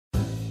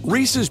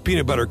Reese's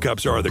peanut butter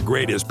cups are the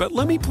greatest, but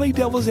let me play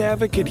devil's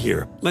advocate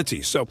here. Let's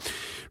see. So,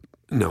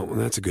 no,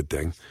 that's a good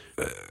thing.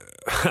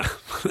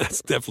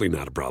 That's definitely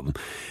not a problem.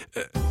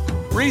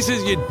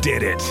 Reese's, you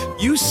did it.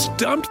 You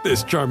stumped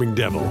this charming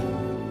devil.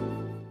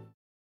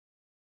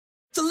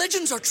 The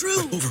legends are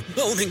true.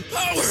 Overwhelming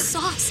power! The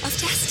sauce of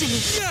destiny.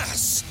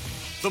 Yes!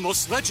 The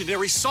most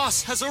legendary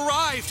sauce has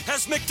arrived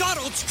as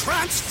McDonald's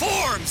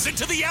transforms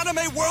into the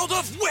anime world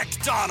of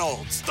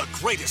WickDonald's. The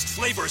greatest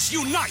flavors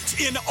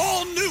unite in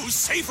all new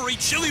savory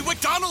chili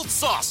McDonald's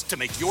sauce to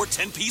make your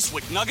 10-piece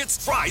Wick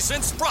Nuggets, fries,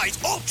 and Sprite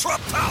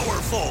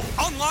ultra-powerful.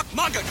 Unlock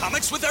manga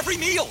comics with every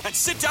meal and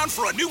sit down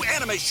for a new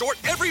anime short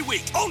every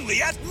week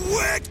only at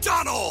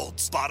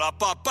WickDonald's.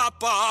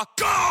 Ba-da-ba-ba-ba,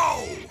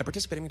 go! At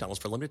participating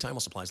McDonald's for a limited time while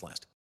supplies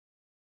last.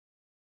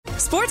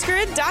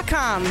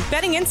 SportsGrid.com.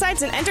 Betting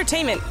insights and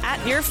entertainment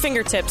at your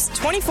fingertips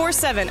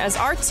 24/7 as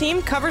our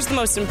team covers the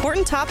most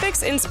important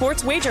topics in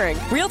sports wagering.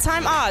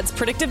 Real-time odds,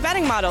 predictive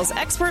betting models,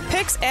 expert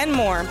picks, and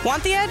more.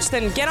 Want the edge?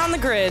 Then get on the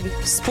grid.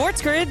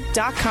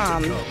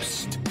 SportsGrid.com.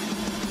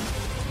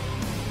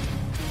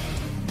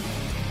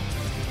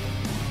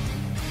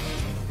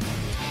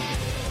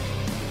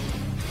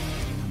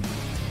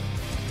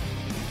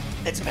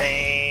 It's a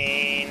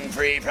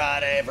pain-free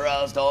Friday for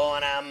us,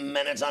 doling out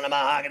minutes on the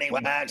mahogany,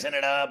 waxing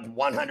it up,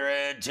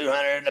 100,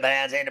 200, the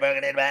bad, say the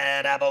burgundy, the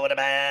bad apple with a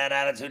bad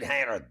attitude,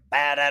 hanger,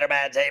 bad at or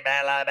bad, say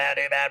bad lie, bad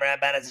do, bad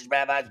rap, bad message,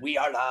 bad vibes. We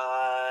are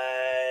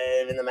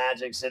live in the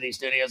Magic City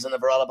Studios in the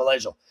Varela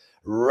Palatial,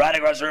 right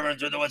across the river and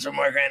through the woods from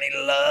where Granny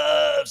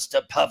loves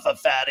to puff a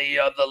fatty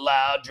of the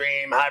Loud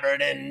Dream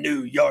hybrid in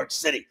New York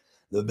City,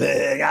 the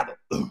Big Apple.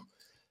 Ooh.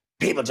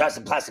 People dressed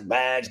in plastic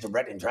bags,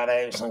 directing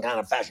traffic, some kind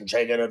of fashion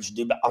shake-it-up should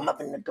do, but I'm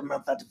up in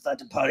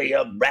the party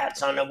of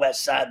rats on the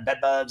west side,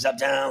 bedbugs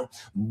uptown.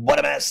 What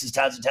a mess, these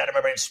towns of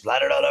my brain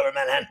splattered all over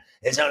Manhattan.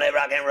 It's only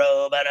rock and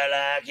roll, but I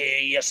like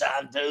it, yes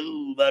I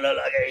do, but I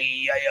like it,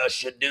 yeah, you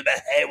should do,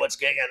 but hey, what's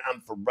kicking?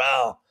 I'm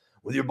Pharrell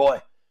with your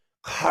boy,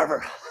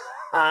 Carver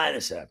High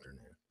this afternoon.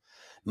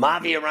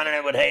 Mafia running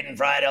it with Hayden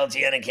Fried,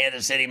 LTN in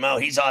Kansas City. Mo,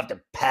 he's off to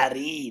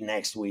Paris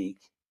next week.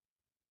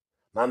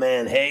 My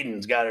man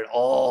Hayden's got it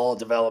all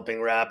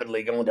developing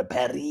rapidly, going to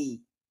Paris.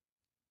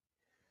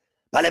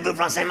 Parlez-vous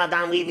français,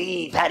 madame? Oui,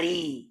 oui,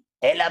 Paris.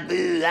 Et la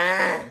bue,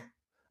 hein?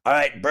 All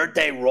right,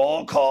 birthday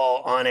roll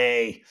call on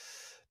a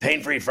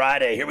Pain-Free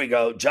Friday. Here we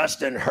go.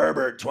 Justin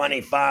Herbert,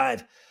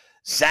 25.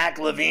 Zach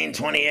Levine,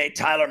 28.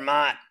 Tyler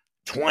Mott,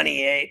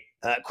 28.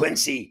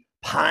 Quincy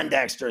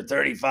Pondexter,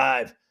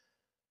 35.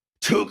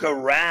 Tuukka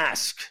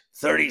Rask,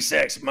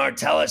 36.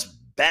 Martellus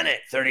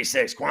Bennett,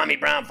 36. Kwame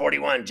Brown,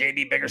 41.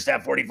 J.B.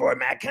 Bickerstaff, 44.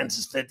 Matt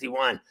Kenseth,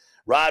 51.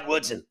 Rod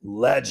Woodson,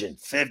 legend,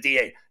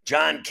 58.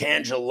 John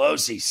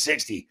Cangelosi,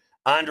 60.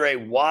 Andre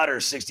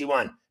Waters,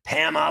 61.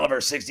 Pam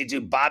Oliver,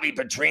 62. Bobby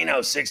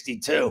Petrino,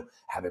 62.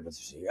 Happy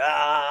birthday.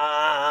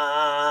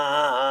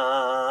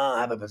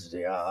 Happy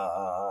birthday.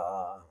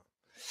 All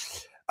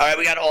right,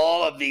 we got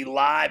all of the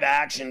live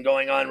action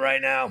going on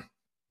right now.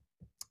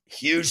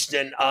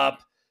 Houston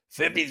up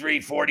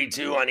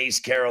 53-42 on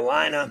East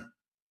Carolina.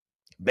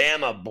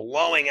 Bama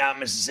blowing out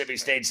Mississippi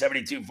State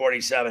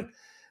 72-47.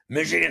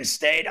 Michigan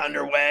State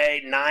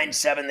underway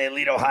 9-7. They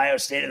lead Ohio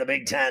State in the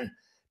Big Ten.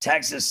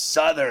 Texas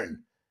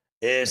Southern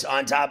is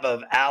on top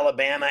of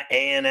Alabama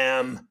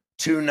A&M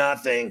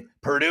 2-0.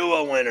 Purdue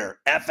a winner.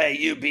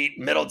 FAU beat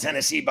Middle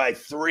Tennessee by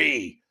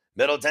 3.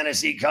 Middle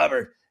Tennessee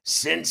covered.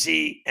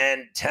 Cincy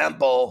and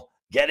Temple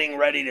getting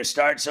ready to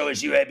start. So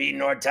is UAB,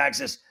 North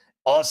Texas.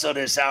 Also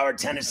this hour,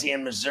 Tennessee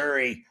and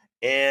Missouri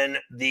in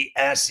the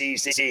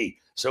SEC.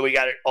 So we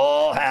got it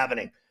all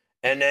happening.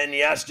 And then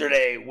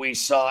yesterday, we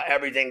saw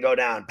everything go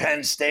down.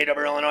 Penn State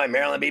over Illinois.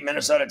 Maryland beat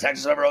Minnesota.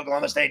 Texas over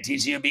Oklahoma State.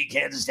 TCU beat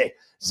Kansas State.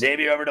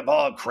 Xavier over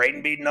DePaul.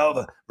 Creighton beat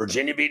Nova.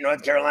 Virginia beat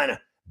North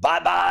Carolina.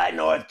 Bye-bye,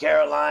 North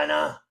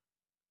Carolina.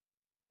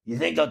 You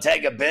think they'll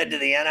take a bid to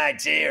the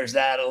NIT, or is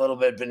that a little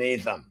bit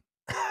beneath them?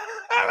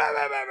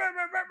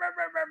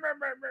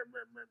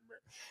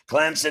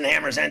 Clemson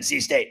hammers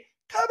NC State.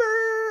 Cover.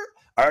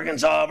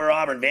 Arkansas over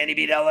Auburn. Vandy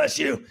beat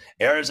LSU.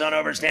 Arizona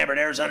over Stanford.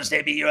 Arizona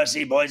State beat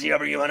USC. Boise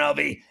over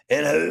UNLV.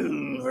 In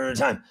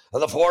overtime.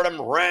 The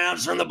Fordham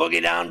Rams from the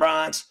Boogie Down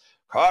Bronx.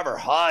 Carver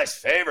High's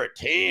favorite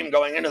team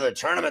going into the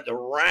tournament. The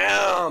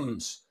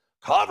Rams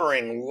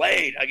covering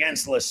late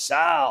against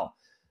LaSalle.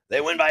 They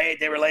win by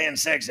 8. They were laying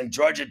 6. And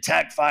Georgia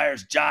Tech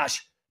fires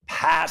Josh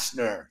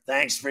Pastner.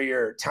 Thanks for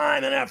your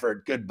time and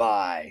effort.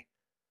 Goodbye.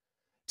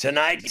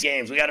 Tonight's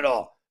games, we got it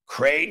all.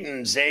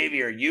 Creighton,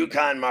 Xavier,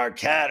 UConn,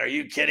 Marquette. Are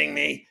you kidding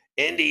me?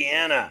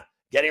 Indiana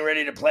getting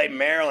ready to play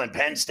Maryland,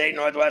 Penn State,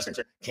 Northwestern,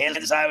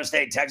 Kansas, Iowa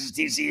State, Texas,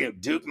 TCU,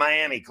 Duke,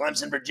 Miami,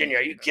 Clemson, Virginia.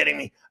 Are you kidding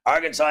me?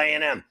 Arkansas,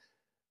 A&M,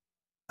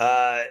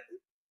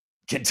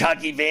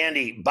 Kentucky,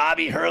 Vandy.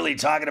 Bobby Hurley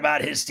talking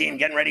about his team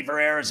getting ready for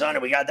Arizona.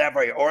 We got that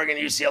for you. Oregon,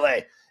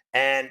 UCLA,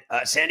 and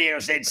San Diego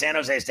State, San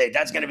Jose State.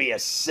 That's going to be a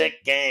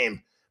sick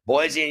game.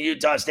 Boise and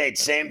Utah State,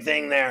 same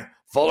thing there.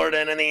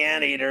 Fullerton and the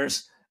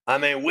Anteaters. I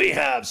mean, we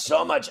have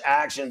so much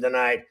action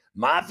tonight.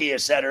 Mafia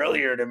said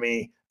earlier to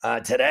me,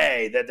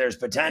 today that there's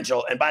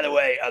potential. And by the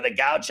way, the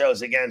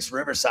Gauchos against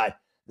Riverside,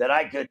 that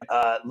I could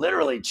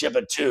literally chip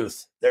a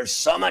tooth. There's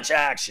so much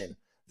action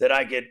that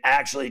I could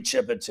actually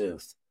chip a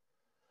tooth.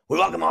 We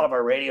welcome all of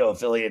our radio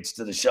affiliates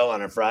to the show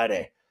on a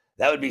Friday.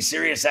 That would be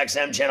Sirius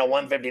XM Channel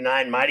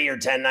 159, Mightier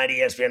 1090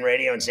 ESPN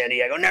Radio in San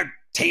Diego. No,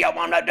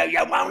 Tijuana, do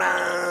you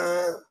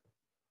wanna?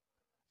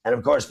 And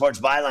of course, Sports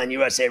Byline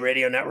USA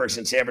Radio Networks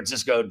in San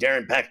Francisco.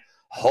 Darren Peck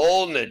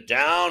holding it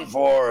down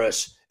for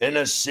us in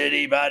the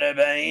city by the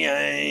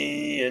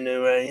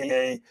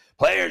bay.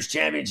 Players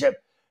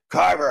Championship.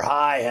 Carver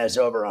High has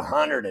over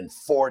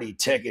 140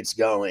 tickets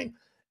going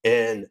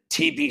in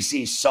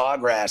TPC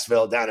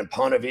Sawgrassville down in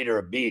Ponte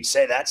Vedra Beach.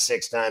 Say that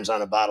 6 times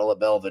on a bottle of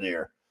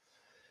Belvedere.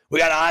 We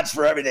got odds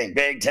for everything.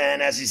 Big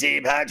 10,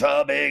 SEC,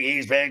 Pac-12, Big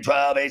East, Big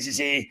 12,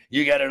 ACC.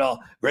 You get it all.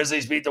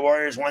 Grizzlies beat the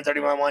Warriors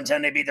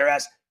 131-110. They beat their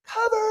ass.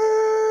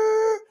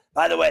 Cover.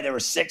 By the way, there were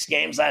 6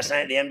 games last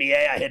night in the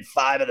NBA. I hit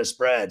 5 of the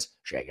spreads.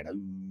 Shake it.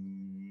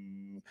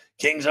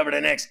 Kings over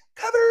the Knicks.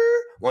 Cover.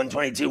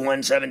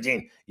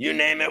 122-117. You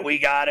name it, we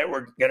got it.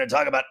 We're going to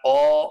talk about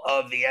all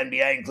of the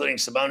NBA, including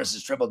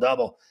Sabonis'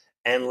 triple-double.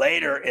 And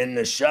later in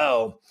the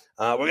show,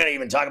 we're going to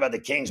even talk about the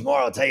Kings more.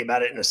 I'll tell you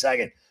about it in a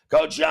second.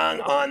 Coach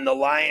Young on the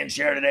Lions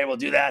share today. We'll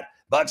do that.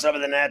 Bucks over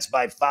the Nets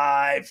by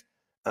 5.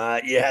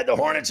 You had the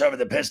Hornets over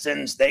the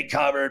Pistons. They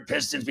covered.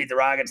 Pistons beat the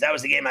Rockets. That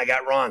was the game I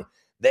got wrong.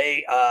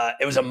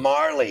 It was a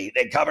Marley.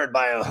 They covered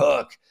by a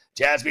hook.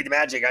 Jazz beat the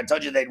Magic. I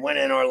told you they'd win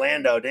in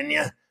Orlando, didn't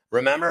you?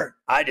 Remember?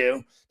 I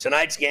do.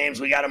 Tonight's games,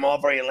 we got them all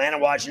for you. Atlanta,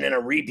 Washington, a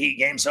repeat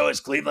game. So is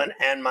Cleveland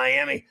and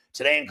Miami.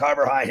 Today in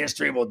Carver High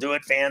history, we'll do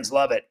it. Fans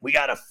love it. We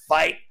got a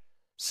fight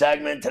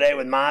segment today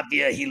with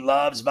Mafia. He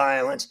loves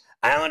violence.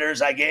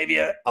 Islanders, I gave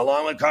you,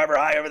 along with Carver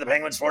High over the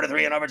Penguins,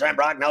 4-3 in overtime.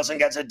 Brock Nelson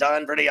gets it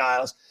done for the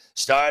Isles.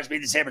 Stars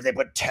beat the Sabres. They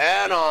put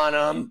 10 on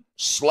them.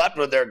 Slept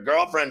with their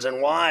girlfriends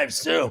and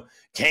wives, too.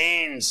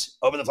 Canes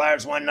over the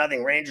Flyers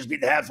 1-0. Rangers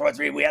beat the Habs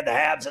 4-3. We had the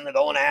Habs in the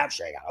goal and a half.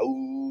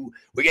 Ooh.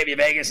 We gave you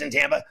Vegas and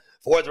Tampa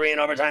 4-3 in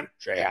overtime.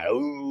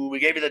 Ooh. We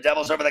gave you the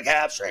Devils over the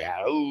Caps.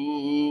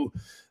 Ooh.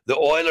 The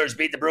Oilers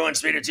beat the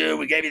Bruins 3-2.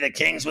 We gave you the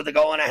Kings with the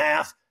goal and a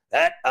half.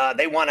 That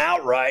they won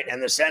outright,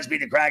 and the Sens beat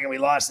the Kraken. We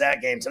lost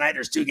that game. Tonight,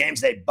 there's 2 games.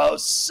 They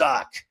both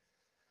suck.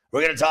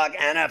 We're going to talk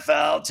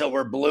NFL till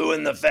we're blue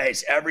in the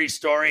face. Every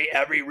story,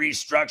 every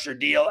restructured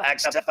deal,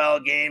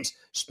 XFL games,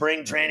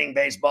 spring training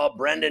baseball.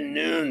 Brendan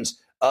Nunes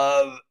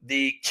of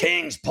the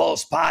Kings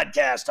Pulse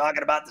podcast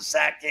talking about the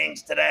Sack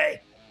Kings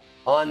today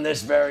on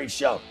this very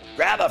show.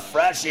 Grab a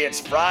freshie. It's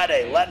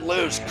Friday. Let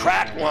loose.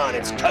 Crack one.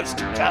 It's coast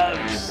to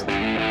coast.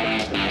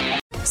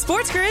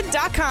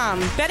 SportsGrid.com.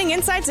 Betting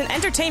insights and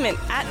entertainment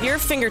at your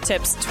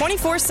fingertips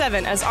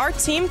 24/7 as our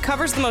team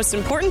covers the most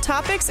important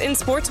topics in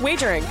sports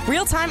wagering.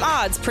 Real-time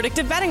odds,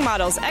 predictive betting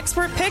models,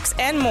 expert picks,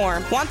 and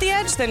more. Want the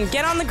edge? Then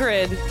get on the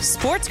grid.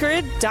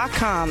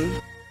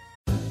 SportsGrid.com.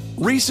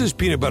 Reese's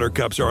Peanut Butter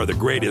Cups are the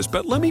greatest,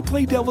 but let me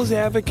play devil's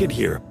advocate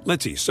here.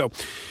 Let's see. So,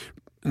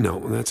 no,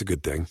 that's a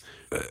good thing.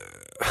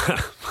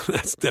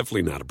 That's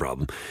definitely not a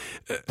problem.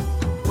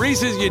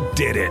 Reese's, you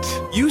did it.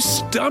 You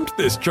stumped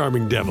this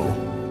charming devil.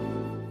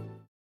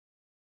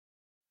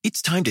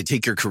 It's time to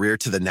take your career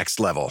to the next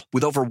level.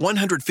 With over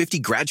 150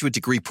 graduate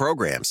degree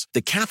programs,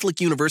 the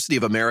Catholic University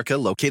of America,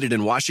 located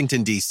in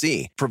Washington,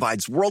 D.C.,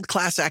 provides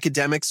world-class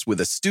academics with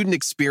a student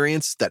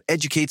experience that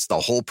educates the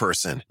whole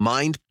person,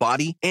 mind,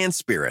 body, and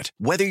spirit.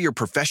 Whether your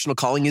professional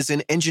calling is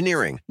in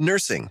engineering,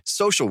 nursing,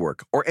 social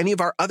work, or any of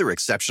our other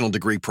exceptional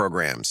degree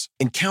programs,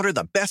 encounter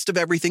the best of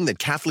everything that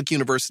Catholic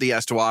University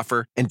has to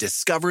offer and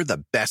discover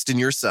the best in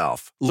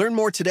yourself. Learn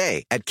more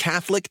today at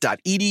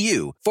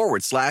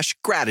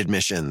catholic.edu/grad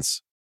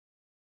admissions.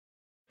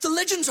 The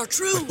legends are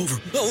true.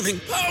 Overwhelming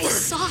power! The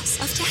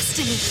sauce of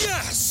destiny.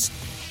 Yes!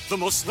 The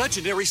most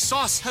legendary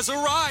sauce has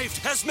arrived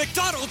as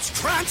McDonald's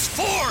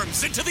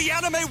transforms into the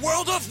anime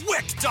world of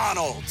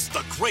WickDonald's.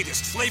 The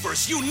greatest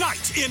flavors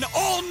unite in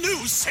all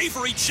new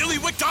savory chili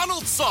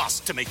McDonald's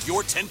sauce to make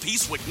your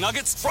 10-piece Wick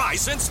Nuggets,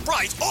 fries, and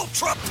Sprite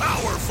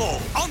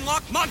ultra-powerful.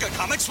 Unlock manga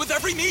comics with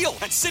every meal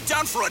and sit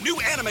down for a new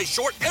anime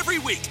short every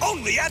week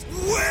only at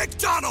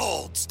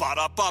WickDonald's.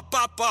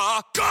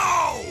 Ba-da-ba-ba-ba,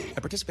 go!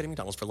 At participating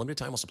McDonald's for a limited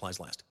time while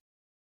supplies last.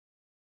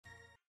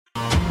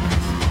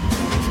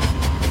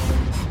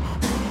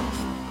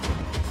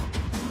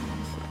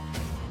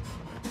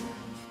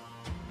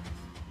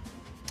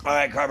 All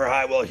right, Carver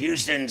High. Well,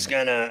 Houston's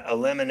going to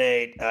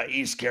eliminate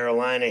East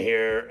Carolina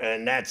here,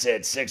 and that's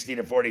it,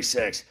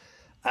 60-46.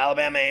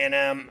 Alabama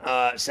A&M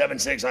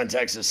 7-6 on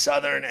Texas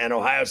Southern, and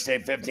Ohio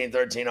State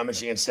 15-13 on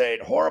Michigan State.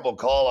 Horrible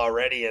call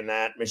already in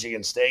that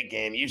Michigan State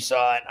game. You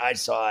saw it. I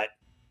saw it.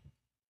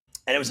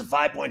 And it was a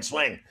 5-point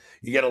swing.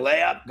 You get a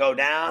layup, go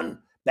down,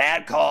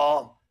 bad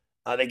call.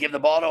 They give the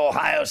ball to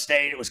Ohio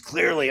State. It was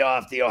clearly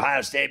off the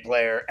Ohio State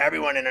player.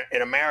 Everyone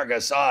in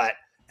America saw it.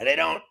 And they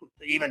don't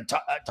even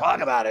talk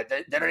about it.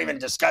 They don't even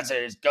discuss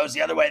it. It goes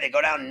the other way. They go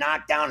down,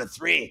 knock down a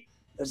 3.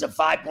 There's a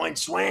 5-point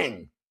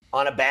swing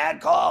on a bad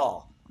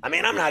call. I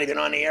mean, I'm not even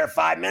on the air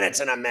 5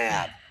 minutes and I'm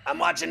mad. I'm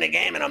watching the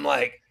game and I'm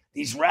like,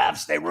 these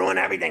refs, they ruin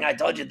everything. I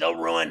told you they'll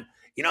ruin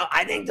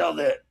I think though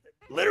that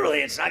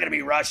literally it's not going to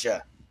be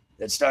Russia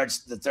that starts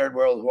the Third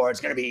World War.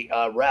 It's going to be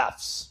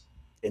refs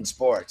in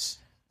sports.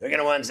 They're going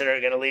to ones that are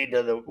going to lead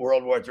to the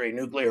World War III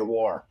nuclear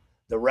war.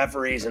 The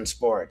referees in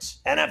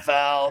sports,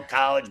 NFL,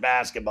 college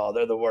basketball,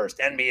 they're the worst.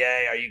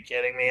 NBA, are you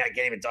kidding me? I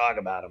can't even talk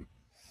about them.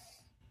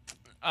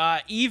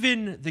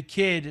 Even the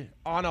kid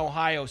on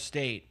Ohio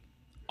State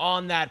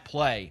on that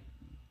play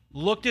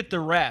looked at the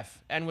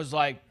ref and was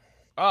like,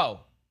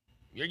 "Oh,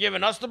 you're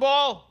giving us the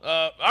ball?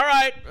 All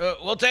right,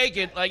 we'll take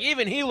it." Like,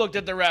 even he looked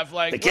at the ref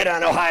like, the kid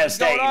on Ohio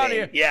State.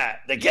 Yeah,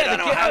 the kid on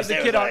Ohio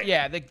State.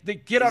 The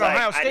kid on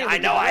Ohio State. I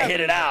know I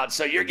hit it out,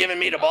 so you're giving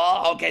me the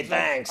ball? Okay,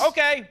 thanks.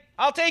 Okay,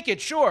 I'll take it.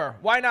 Sure,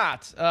 why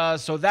not?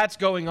 So that's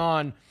going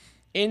on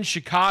in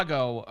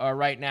Chicago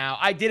right now.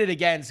 I did it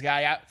again,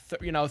 Sky.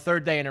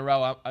 Third day in a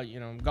row.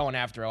 I'm going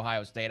after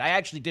Ohio State. I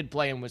actually did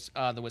play in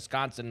the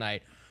Wisconsin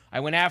night. I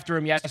went after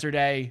him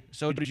yesterday.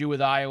 So did you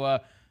with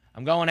Iowa.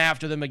 I'm going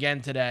after them again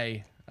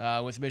today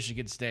with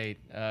Michigan State.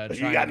 But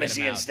you got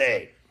Michigan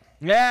State.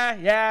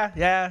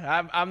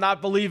 Yeah. I'm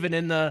not believing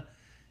in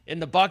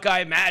the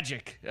Buckeye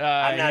magic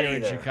I'm not here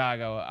either. in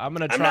Chicago. I'm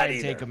going to try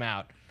to take them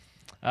out.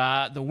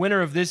 The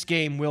winner of this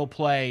game will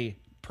play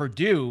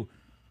Purdue,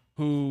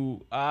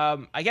 who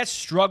I guess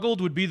struggled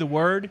would be the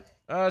word,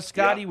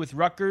 Scotty, with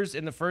Rutgers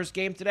in the first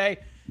game today.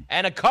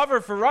 And a cover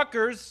for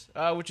Rutgers,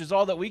 which is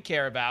all that we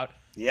care about.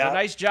 Yeah. So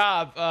nice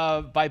job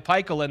by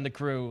Peichel and the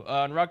crew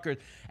on Rutgers.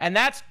 And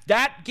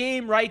that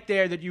game right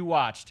there that you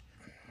watched,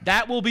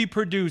 that will be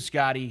Purdue,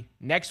 Scotty,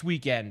 next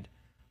weekend.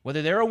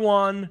 Whether they're a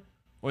 1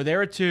 or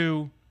they're a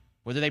 2,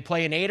 whether they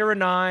play an 8 or a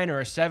 9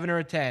 or a 7 or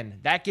a 10,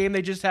 that game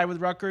they just had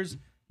with Rutgers,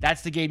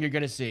 that's the game you're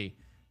going to see.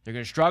 They're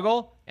going to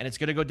struggle, and it's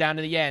going to go down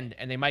to the end,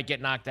 and they might get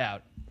knocked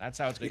out. That's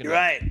how it's going to go. You're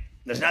right.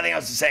 There's nothing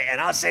else to say.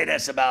 And I'll say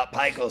this about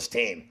Peichel's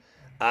team.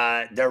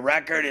 Their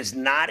record is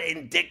not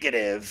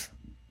indicative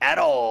at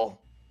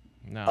all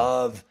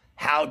of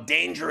how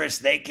dangerous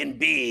they can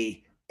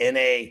be in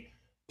a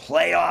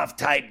playoff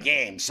type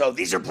game. So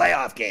these are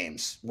playoff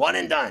games. One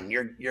and done.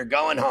 You're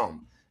going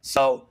home.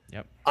 So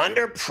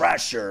under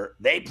pressure,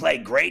 they play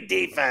great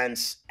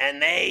defense and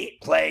they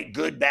play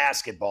good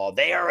basketball.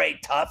 They are a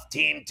tough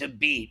team to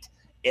beat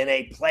in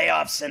a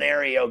playoff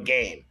scenario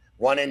game.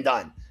 One and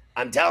done.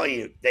 I'm telling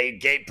you, they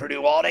gave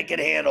Purdue all they could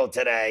handle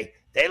today.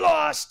 They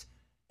lost,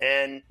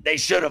 and they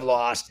should have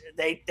lost.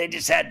 They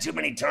just had too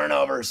many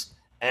turnovers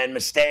and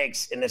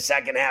mistakes in the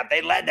second half.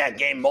 They led that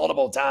game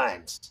multiple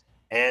times,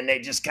 and they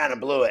just kind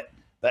of blew it.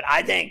 But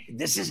I think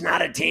this is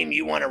not a team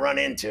you want to run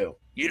into.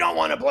 You don't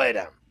want to play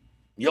them.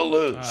 You'll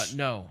lose.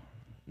 No,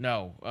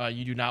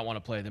 you do not want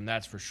to play them,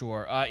 that's for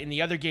sure. In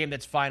the other game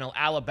that's final,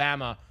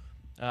 Alabama,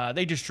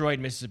 they destroyed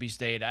Mississippi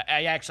State.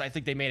 I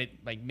think they made it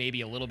like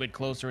maybe a little bit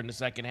closer in the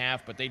second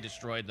half, but they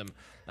destroyed them.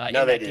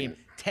 No, they didn't.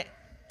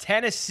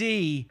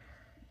 Tennessee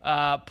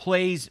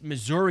plays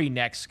Missouri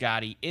next,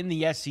 Scotty, in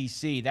the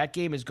SEC. That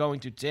game is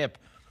going to tip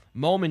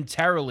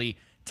momentarily.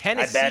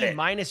 Tennessee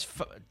minus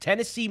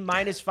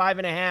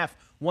 5.5,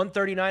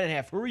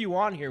 139.5. Who are you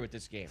on here with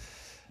this game?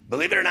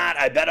 Believe it or not,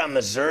 I bet on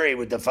Missouri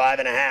with the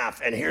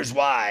 5.5, and here's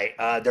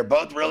why. They're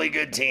both really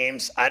good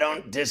teams. I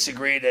don't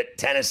disagree that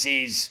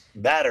Tennessee's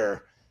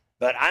better,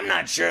 but I'm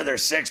not sure they're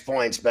 6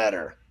 points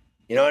better.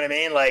 You know what I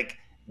mean? Like,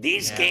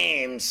 these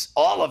games,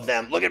 all of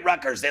them, look at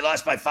Rutgers. They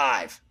lost by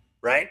 5,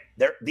 right?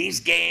 These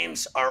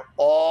games are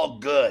all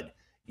good.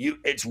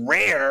 It's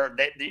rare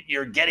that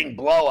you're getting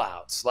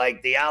blowouts,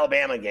 like the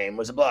Alabama game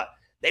was a blowout.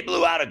 They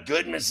blew out a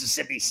good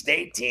Mississippi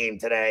State team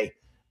today.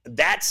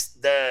 That's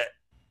the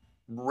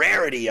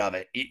rarity of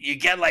it. You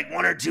get like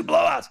 1 or 2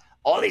 blowouts.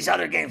 All these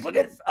other games, look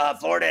at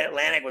Florida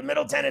Atlantic with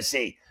Middle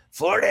Tennessee.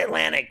 Florida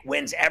Atlantic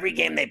wins every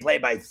game they play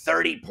by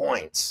 30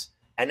 points.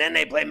 And then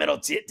they play Middle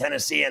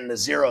Tennessee and the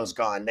zero's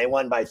gone. They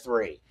won by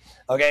 3.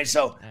 Okay,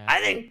 so I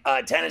think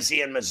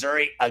Tennessee and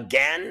Missouri,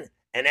 again,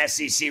 an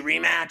SEC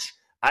rematch,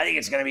 I think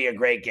it's going to be a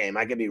great game.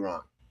 I could be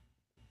wrong.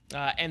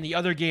 And the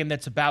other game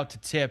that's about to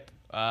tip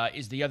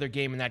is the other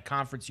game in that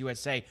Conference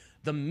USA.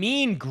 The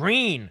Mean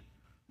Green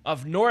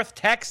of North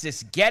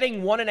Texas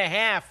getting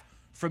 1.5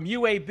 from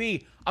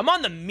UAB. I'm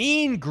on the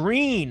Mean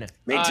Green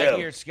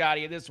here,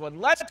 Scotty, in this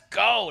one. Let's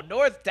go,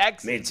 North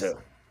Texas. Me too.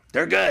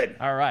 They're good.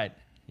 All right.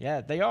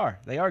 Yeah, they are.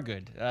 They are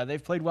good.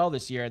 They've played well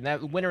this year, and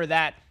that winner of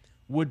that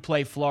would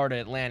play Florida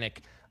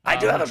Atlantic. I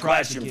do have a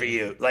question for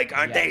you. Like,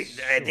 aren't they?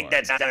 I think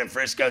that's down in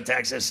Frisco,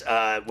 Texas,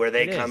 where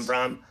they come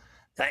from.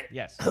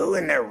 Yes. Who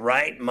in their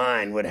right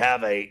mind would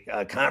have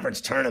a conference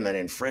tournament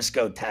in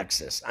Frisco,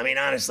 Texas? I mean,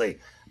 honestly.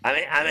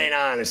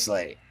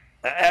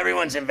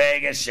 Everyone's in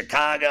Vegas,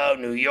 Chicago,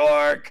 New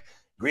York,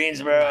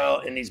 Greensboro,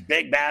 in these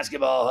big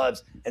basketball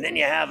hubs, and then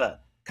you have a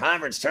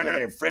conference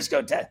tournament in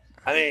Frisco, Texas.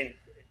 I mean,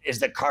 is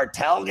the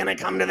cartel going to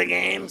come to the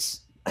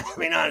games? I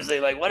mean, honestly,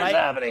 like, what is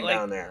happening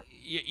down there?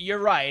 You're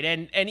right,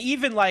 and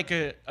even like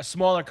a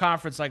smaller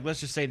conference, like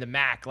let's just say the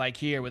MAC, like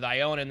here with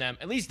Iona and them,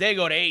 at least they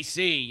go to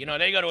AC. You know,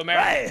 they go to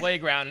American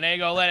Playground and they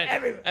go let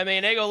it.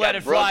 They go let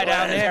it fly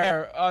down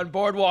there on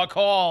Boardwalk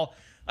Hall.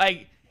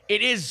 Like,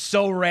 it is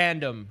so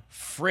random.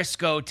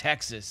 Frisco,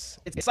 Texas.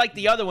 It's like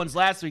the other ones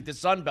last week, the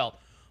Sun Belt.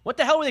 What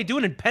the hell were they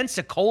doing in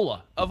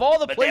Pensacola? Of all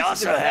the But they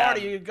places in also Florida have,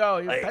 you could go,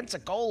 like,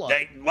 Pensacola.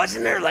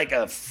 Wasn't there like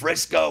a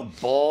Frisco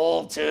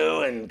Bowl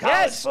too in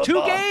college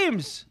football? 2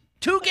 games.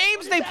 2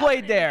 games they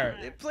played there.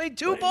 They played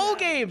 2 bowl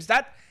games.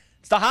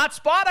 It's the hot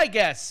spot, I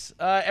guess.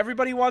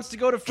 Everybody wants to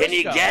go to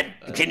Frisco.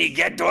 Can you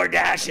get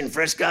DoorDash in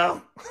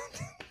Frisco?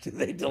 Do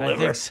they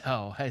deliver? I think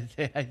so.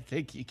 I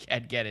think you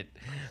can get it.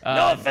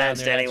 No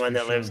offense to anyone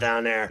that lives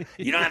down there.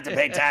 You don't have to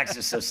pay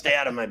taxes, so stay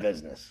out of my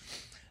business.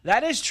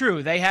 That is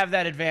true. They have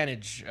that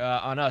advantage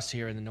on us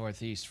here in the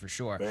Northeast for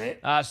sure.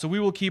 Right. So we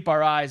will keep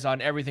our eyes on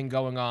everything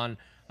going on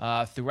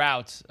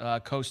throughout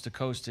coast to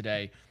coast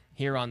today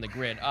here on the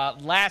grid.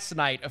 Last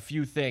night, a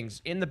few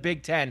things. In the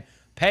Big Ten,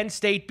 Penn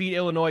State beat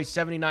Illinois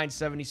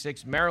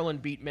 79-76.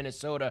 Maryland beat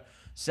Minnesota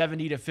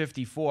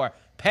 70-54.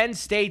 Penn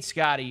State,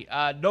 Scotty,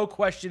 no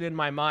question in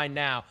my mind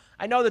now.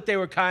 I know that they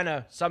were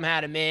some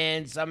had him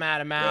in, some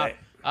had him out.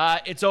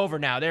 Right. It's over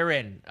now. They're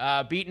in.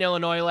 Beating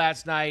Illinois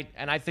last night,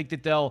 and I think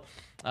that they'll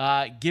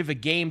give a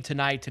game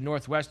tonight to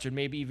Northwestern,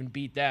 maybe even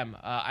beat them.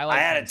 I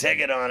had a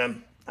ticket on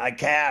them. I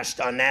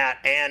cashed on that,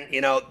 and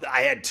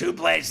I had 2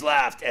 plays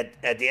left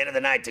at the end of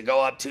the night to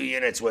go up 2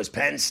 units. Was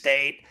Penn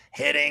State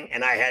hitting,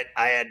 and I had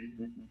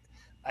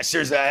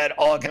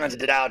all kinds of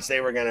doubts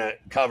they were going to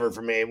cover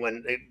for me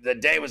when the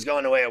day was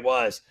going the way it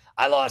was.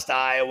 I lost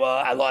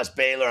Iowa. I lost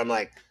Baylor. I'm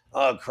like,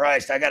 oh,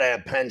 Christ, I got to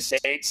have Penn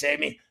State save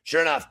me.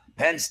 Sure enough,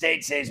 Penn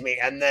State saves me.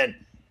 And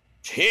then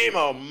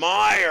Timo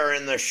Meyer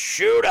in the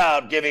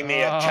shootout giving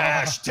me a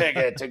cash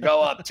ticket to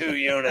go up 2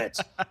 units.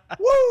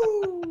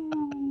 Woo!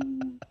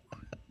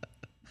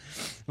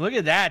 Look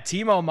at that.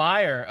 Timo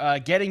Meyer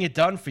getting it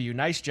done for you.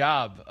 Nice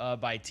job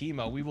by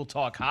Timo. We will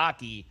talk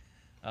hockey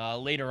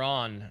later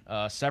on,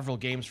 several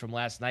games from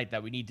last night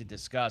that we need to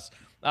discuss.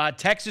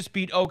 Texas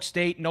beat Oak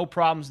State, no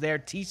problems there.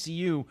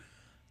 TCU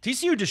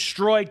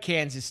destroyed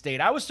Kansas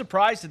State. I was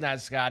surprised in that,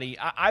 Scotty.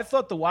 I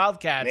thought the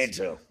Wildcats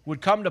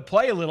would come to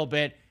play a little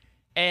bit.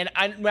 And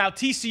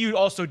TCU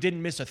also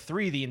didn't miss a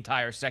 3 the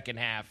entire second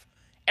half.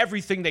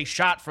 Everything they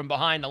shot from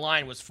behind the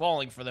line was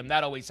falling for them.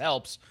 That always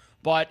helps.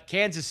 But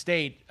Kansas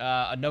State,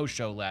 a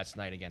no-show last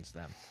night against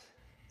them.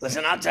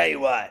 Listen, I'll tell you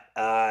what.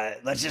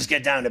 Let's just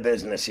get down to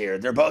business here.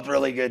 They're both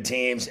really good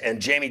teams,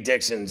 and Jamie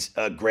Dixon's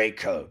a great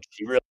coach.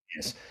 He really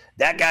is.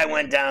 That guy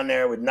went down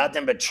there with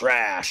nothing but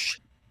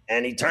trash,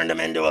 and he turned them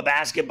into a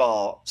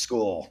basketball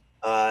school.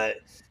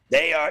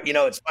 They are,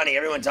 it's funny.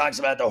 Everyone talks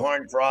about the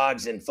Horned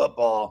Frogs in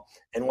football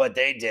and what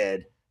they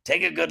did.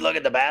 Take a good look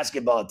at the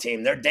basketball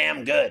team. They're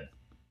damn good.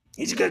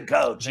 He's a good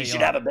coach. He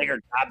should have a bigger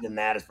job than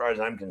that as far as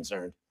I'm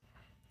concerned.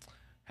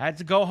 Had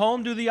to go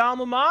home to the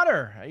alma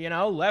mater,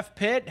 left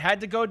Pitt,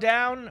 had to go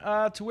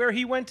down to where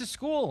he went to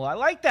school. I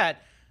like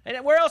that.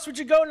 And where else would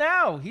you go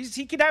now?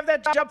 He could have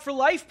that job for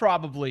life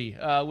probably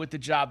with the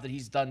job that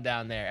he's done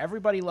down there.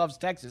 Everybody loves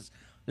Texas.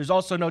 There's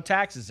also no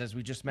taxes, as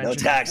we just mentioned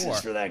before. No taxes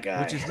for that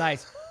guy. Which is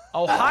nice.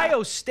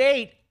 Ohio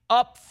State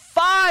up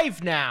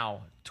 5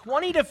 now,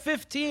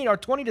 20-15 or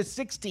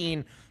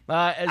 20-16.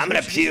 I'm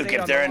going to puke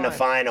if they're in the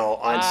final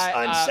on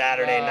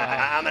Saturday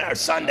night. Or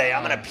Sunday.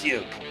 I'm going to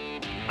puke.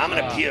 I'm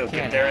going to puke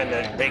if they're in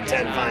the Big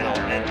Ten final.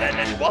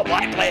 And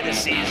why play the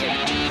season?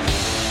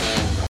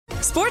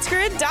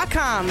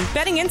 SportsGrid.com.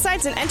 Betting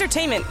insights and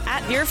entertainment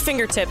at your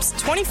fingertips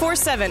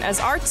 24/7 as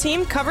our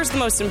team covers the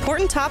most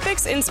important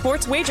topics in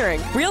sports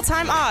wagering.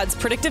 Real-time odds,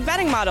 predictive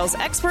betting models,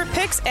 expert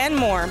picks, and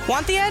more.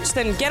 Want the edge?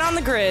 Then get on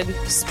the grid.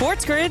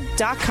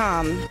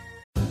 SportsGrid.com.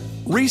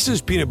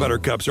 Reese's Peanut Butter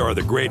Cups are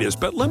the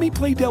greatest, but let me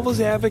play devil's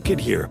advocate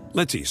here.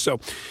 Let's see. So,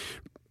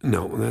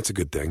 no, that's a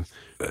good thing.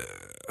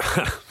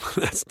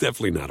 That's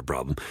definitely not a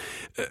problem.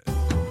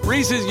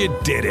 Reese's, you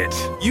did it.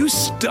 You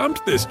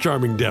stumped this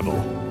charming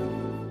devil.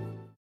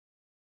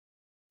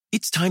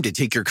 It's time to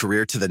take your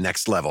career to the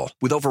next level.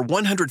 With over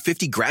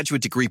 150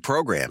 graduate degree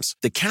programs,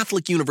 the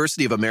Catholic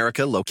University of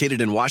America, located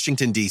in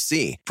Washington,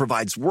 D.C.,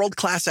 provides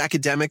world-class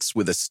academics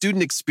with a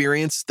student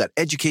experience that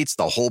educates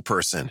the whole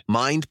person,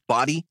 mind,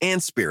 body,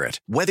 and spirit.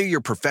 Whether your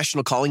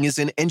professional calling is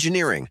in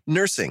engineering,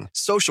 nursing,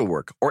 social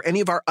work, or any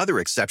of our other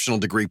exceptional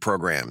degree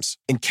programs,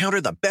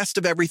 encounter the best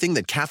of everything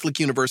that Catholic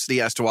University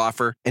has to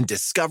offer and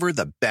discover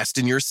the best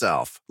in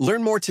yourself.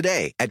 Learn more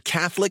today at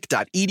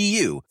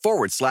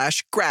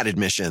catholic.edu/grad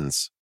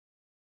admissions.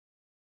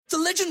 The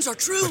legends are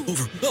true.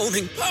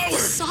 Overwhelming power! The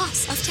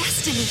sauce of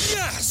destiny.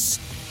 Yes!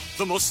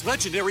 The most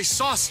legendary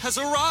sauce has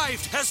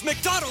arrived as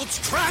McDonald's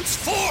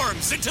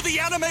transforms into the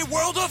anime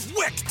world of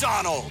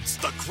WickDonald's.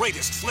 The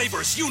greatest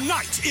flavors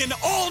unite in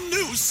all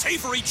new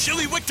savory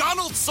chili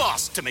McDonald's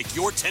sauce to make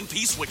your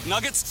 10-piece Wick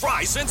Nuggets,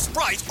 fries, and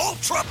Sprite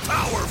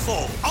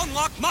ultra-powerful.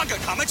 Unlock manga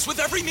comics with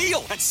every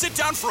meal and sit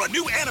down for a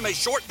new anime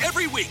short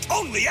every week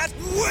only at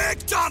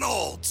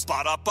WickDonald's.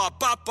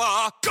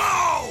 Ba-da-ba-ba-ba,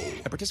 go!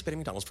 At participating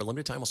McDonald's for a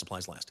limited time while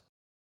supplies last.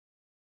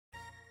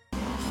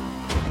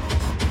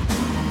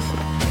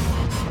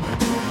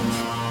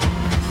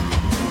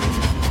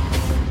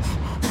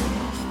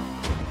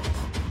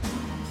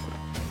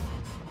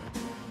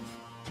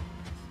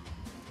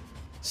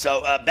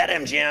 So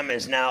BetMGM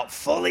is now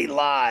fully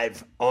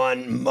live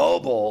on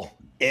mobile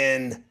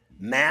in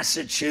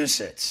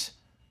Massachusetts.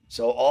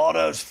 So all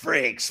those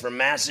freaks from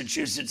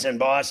Massachusetts and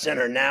Boston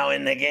are now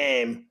in the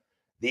game.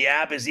 The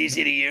app is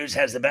easy to use,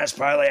 has the best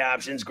parlay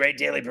options, great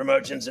daily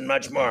promotions, and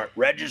much more.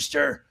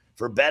 Register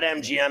for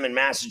BetMGM in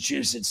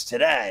Massachusetts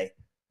today,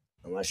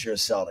 unless you're a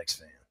Celtics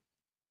fan.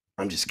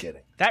 I'm just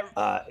kidding. That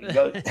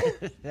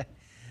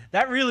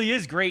really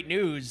is great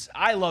news.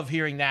 I love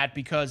hearing that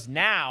because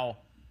now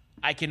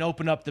I can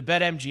open up the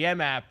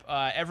BetMGM app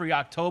every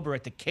October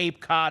at the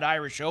Cape Cod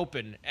Irish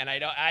Open, and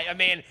I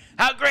mean,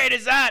 how great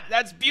is that?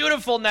 That's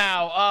beautiful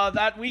now.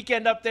 That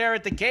weekend up there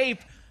at the Cape,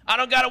 I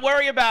don't got to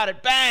worry about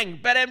it. Bang,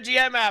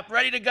 BetMGM app,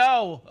 ready to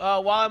go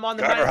while I'm on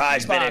the Carver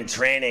High's been in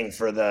training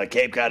for the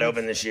Cape Cod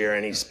Open this year,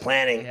 and he's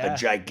planning a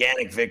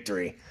gigantic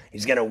victory.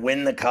 He's going to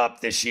win the cup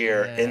this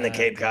year in the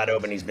Cape Cod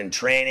Open. He's been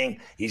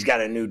training. He's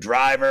got a new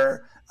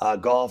driver,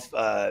 golf,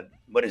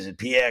 what is it,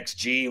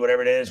 PXG,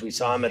 whatever it is. We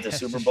saw him at the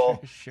Super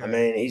Bowl. Sure. I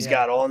mean, he's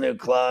got all new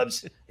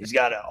clubs. He's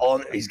got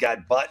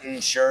button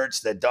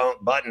shirts that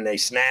don't button, they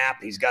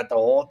snap. He's got the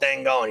whole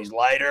thing going. He's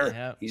lighter.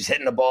 Yep. He's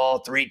hitting the ball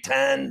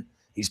 310.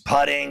 He's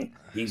putting.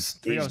 He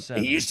used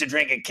to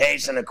drink a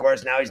case, and of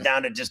course now he's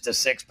down to just a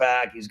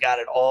 6-pack. He's got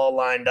it all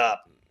lined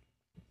up.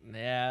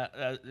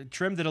 Yeah,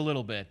 trimmed it a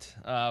little bit,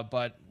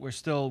 but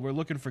we're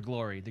looking for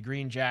glory. The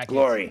green jacket,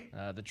 glory,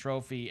 the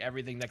trophy,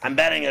 everything that. I'm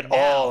betting it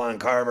all on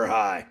Carver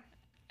High.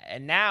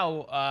 And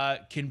now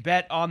can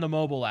bet on the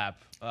mobile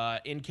app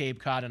in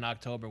Cape Cod in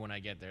October when I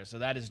get there. So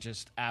that is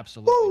just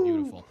absolutely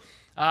beautiful.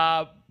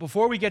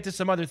 Before we get to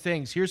some other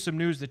things, here's some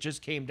news that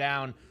just came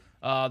down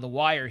the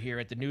wire here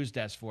at the news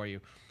desk for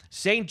you.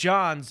 St.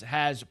 John's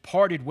has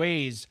parted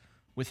ways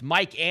with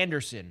Mike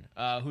Anderson,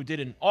 who did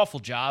an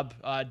awful job,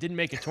 didn't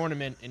make a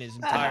tournament in his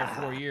entire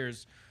 4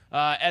 years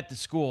at the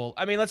school.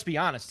 I mean, let's be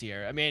honest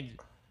here. I mean,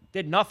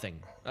 did nothing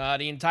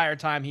the entire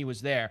time he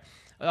was there.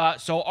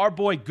 So our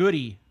boy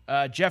Goody,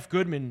 Jeff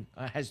Goodman,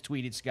 has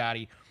tweeted,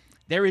 Scotty,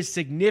 there is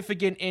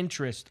significant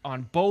interest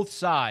on both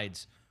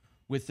sides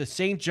with the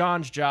St.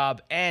 John's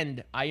job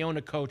and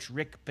Iona coach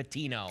Rick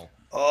Pitino.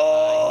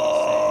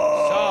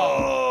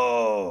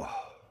 So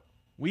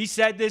we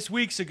said this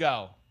weeks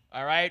ago.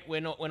 All right,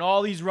 when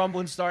all these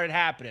rumblings started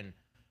happening,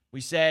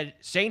 we said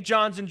St.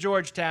 John's and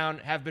Georgetown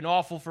have been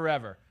awful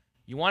forever.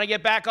 You want to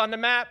get back on the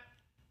map?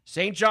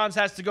 St. John's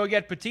has to go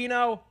get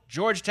Pitino.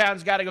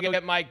 Georgetown's got to go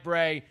get Mike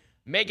Bray.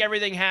 Make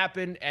everything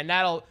happen, and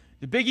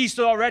the Big East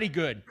is already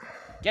good.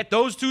 Get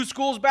those two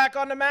schools back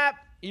on the map,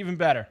 even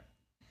better.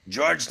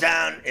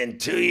 Georgetown in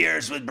 2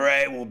 years with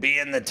Bray will be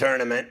in the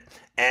tournament,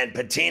 and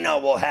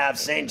Pitino will have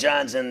St.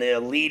 John's in the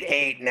Elite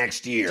Eight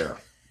next year.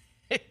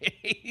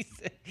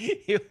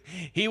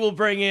 He will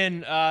bring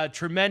in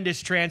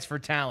tremendous transfer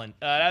talent.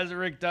 As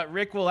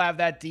Rick will have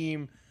that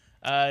team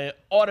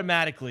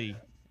automatically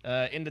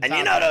in the top. And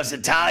you know those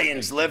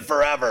Italians live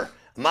forever.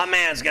 My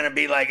man's going to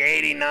be like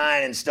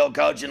 89 and still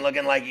coaching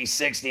looking like he's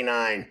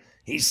 69.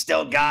 He's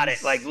still got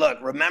it. Like, look,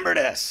 remember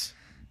this.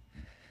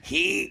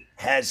 He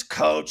has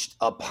coached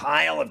a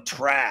pile of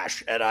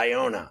trash at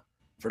Iona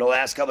for the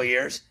last couple of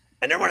years,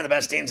 and they're one of the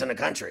best teams in the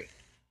country.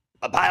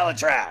 A pile of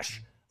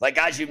trash. Like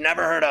guys you've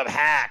never heard of,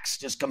 hacks,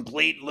 just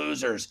complete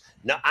losers.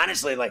 No,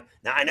 honestly,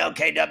 now I know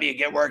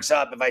KW works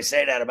up if I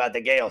say that about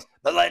the Gales,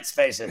 but let's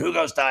face it, who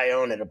goes to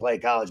Iona to play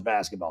college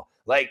basketball?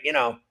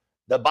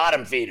 The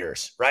bottom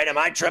feeders, right? Am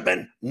I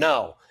tripping?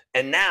 No.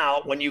 And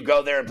now when you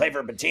go there and play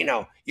for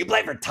Pitino, you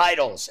play for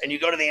titles and you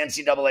go to the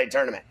NCAA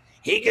tournament.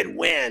 He could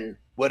win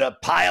with a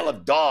pile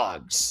of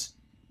dogs.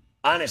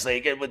 Honestly,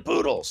 he could with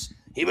poodles.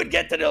 He would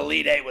get to the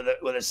Elite Eight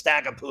with a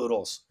stack of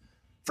poodles,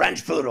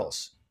 French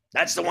poodles.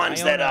 That's the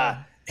ones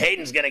that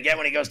Hayden's going to get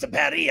when he goes to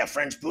Paris, a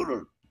French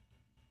poodle.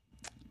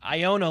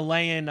 Iona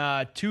laying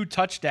 2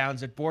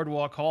 touchdowns at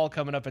Boardwalk Hall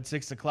coming up at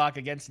 6 o'clock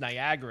against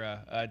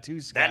Niagara.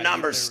 That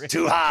number's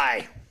too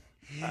high.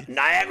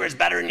 Niagara's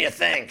better than you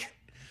think.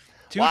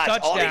 2 Watch,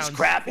 touchdowns, all these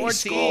crappy 14.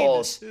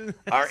 schools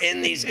are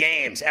in these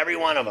games, every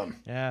one of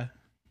them. Yeah.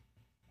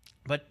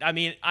 But, I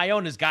mean,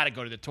 Iona's got to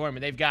go to the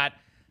tournament. They've got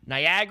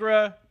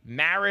Niagara,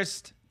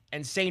 Marist,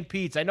 and St.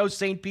 Pete's. I know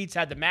St. Pete's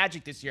had the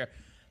Magic this year.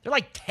 They're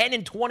like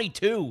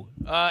 10-22,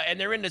 and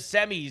they're in the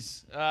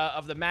semis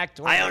of the MAC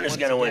tournament. Iona's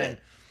going to win it.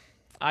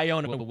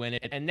 Iona will win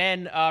it. And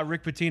then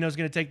Rick Pitino's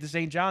going to take the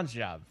St. John's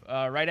job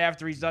right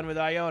after he's done with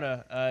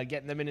Iona,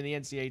 getting them into the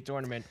NCAA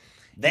tournament.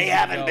 They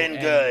haven't been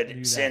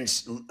good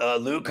since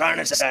Lou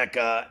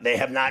Carnesecca. They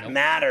have not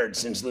mattered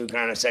since Lou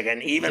Carnesecca.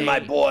 And even my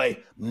boy,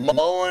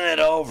 mulling it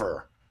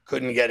over,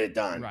 couldn't get it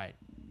done. Right.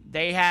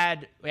 We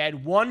had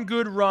one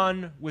good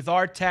run with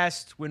our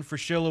test when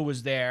Fraschilla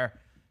was there.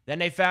 Then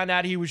they found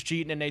out he was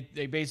cheating, and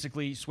they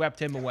basically swept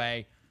him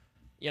away.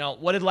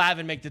 What did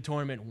Lavin make the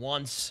tournament?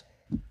 Once.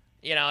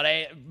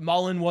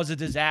 Mullen was a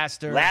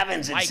disaster.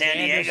 Lavin's in San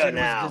Diego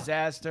now. Was a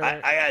disaster.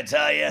 I got to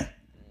tell you,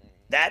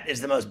 that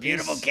is the most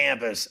beautiful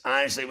campus.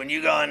 Honestly, when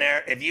you go in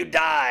there, if you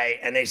die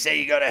and they say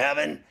you go to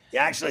heaven, you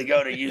actually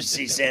go to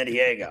UC San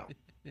Diego.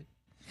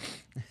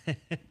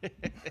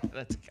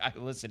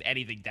 Listen,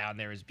 anything down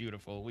there is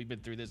beautiful. We've been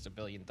through this a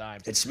billion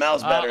times. It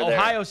smells better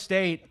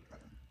there.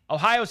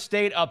 Ohio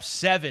State up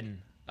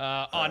 7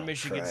 on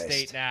Michigan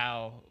State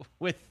now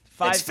with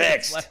 5 minutes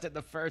fixed. left in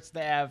the first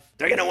half.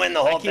 They're going to win the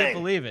whole thing. I can't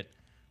believe it.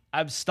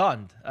 I'm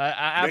stunned.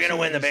 They're going to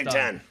win the Big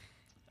Ten.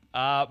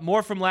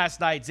 More from last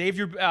night.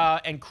 Xavier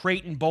and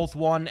Creighton both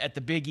won at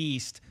the Big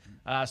East,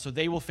 so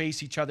they will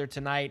face each other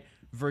tonight.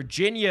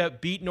 Virginia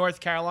beat North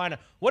Carolina.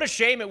 What a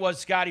shame it was,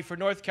 Scotty, for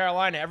North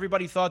Carolina.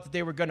 Everybody thought that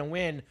they were going to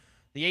win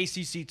the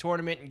ACC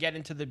tournament and get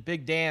into the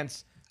big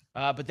dance,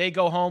 but they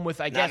go home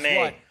with,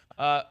 an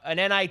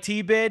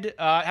NIT bid.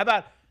 How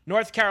about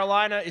North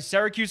Carolina? Is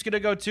Syracuse going to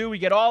go too? We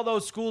get all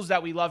those schools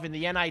that we love in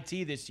the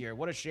NIT this year.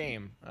 What a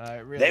shame.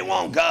 They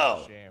won't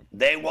go.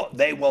 They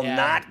will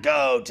not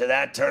go to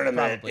that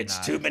tournament. It's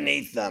too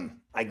beneath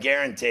them. I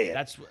guarantee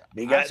it.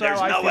 Because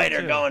there's no way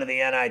they're going to the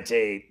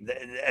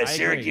NIT.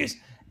 Syracuse,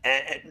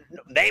 and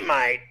they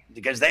might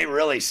because they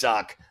really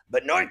suck.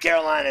 But North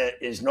Carolina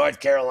is North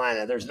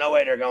Carolina. There's no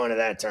way they're going to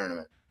that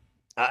tournament.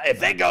 If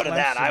they go to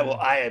that,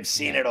 I have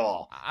seen it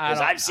all. Because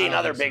I've seen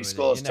other big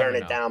schools turn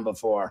it down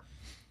before.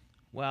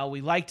 Well,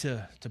 we like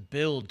to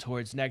build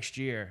towards next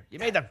year. You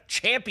made the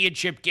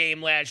championship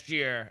game last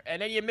year,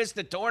 and then you missed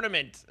the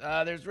tournament.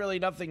 There's really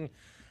nothing.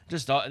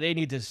 Just they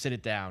need to sit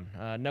it down.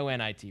 No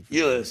NIT.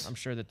 You lose. I'm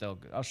sure that they'll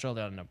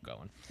end up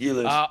going. You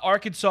lose.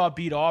 Arkansas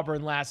beat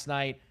Auburn last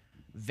night.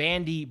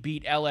 Vandy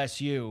beat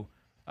LSU.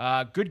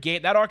 Good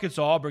game. That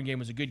Arkansas-Auburn game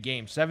was a good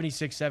game.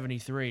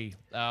 76-73.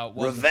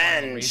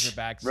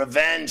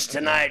 Revenge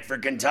tonight for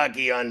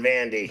Kentucky on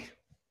Vandy.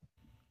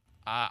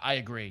 I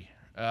agree.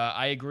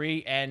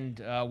 And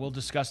we'll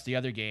discuss the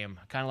other game,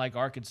 kind of like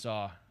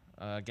Arkansas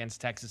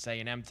against Texas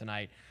A&M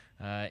tonight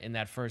in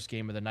that first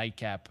game of the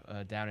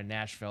nightcap down in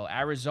Nashville.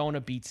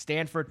 Arizona beat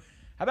Stanford.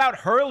 How about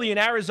Hurley and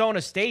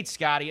Arizona State,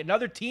 Scotty?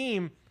 Another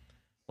team,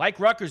 like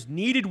Rutgers,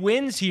 needed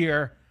wins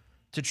here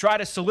to try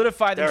to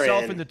solidify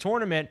themselves in the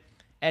tournament.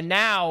 And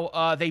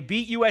now they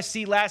beat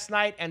USC last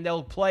night, and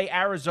they'll play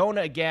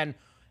Arizona again.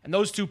 And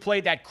those two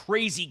played that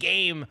crazy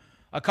game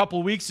a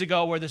couple weeks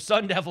ago where the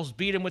Sun Devils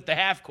beat them with the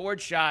half-court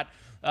shot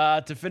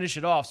to finish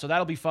it off. So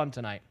that'll be fun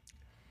tonight.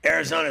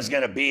 Arizona's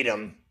going to beat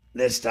them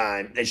this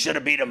time. They should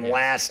have beat them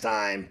last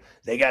time.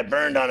 They got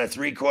burned on a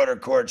three-quarter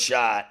court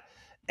shot.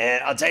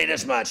 And I'll tell you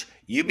this much.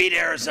 You beat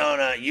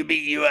Arizona, you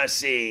beat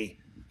USC,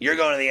 you're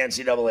going to the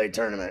NCAA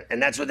tournament.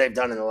 And that's what they've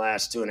done in the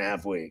last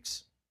 2.5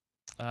 weeks.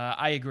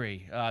 I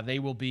agree. They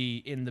will be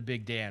in the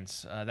big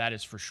dance. That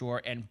is for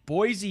sure. And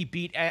Boise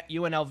beat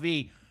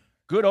UNLV.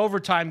 Good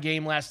overtime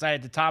game last night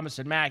at the Thomas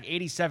and Mack,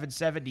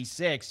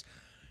 87-76.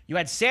 You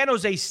had San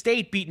Jose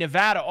State beat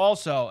Nevada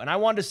also. And I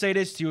wanted to say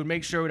this to you and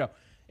make sure we know.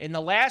 In the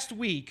last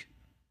week,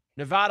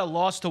 Nevada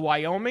lost to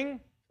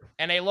Wyoming,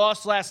 and they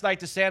lost last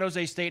night to San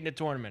Jose State in the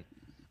tournament.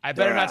 I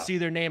better not see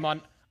their name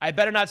on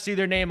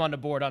the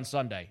board on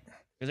Sunday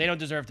because they don't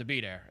deserve to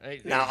be there.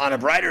 Now, on a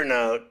brighter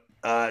note,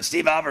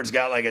 Steve Alford's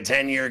got like a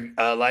 10-year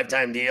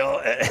lifetime deal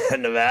at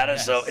Nevada.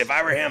 Yes. So if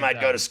I were him, I'd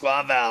go to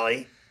Squaw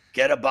Valley,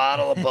 get a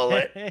bottle of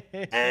Bullet,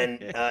 and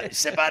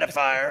sit by the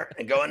fire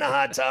and go in the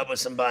hot tub with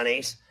some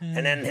bunnies,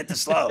 and then hit the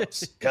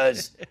slopes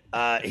because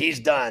he's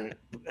done.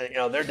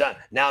 They're done.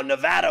 Now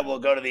Nevada will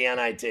go to the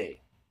NIT.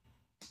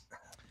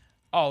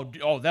 Oh,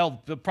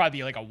 they'll probably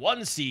be like a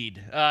 1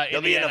 seed.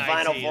 They'll be in the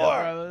Final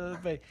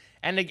Four.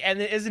 And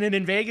isn't it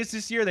in Vegas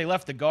this year? They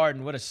left the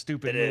Garden. What a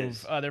stupid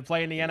move. They're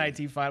playing the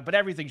NIT final, but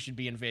everything should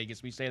be in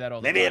Vegas. We say that all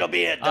the time. Maybe it'll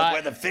be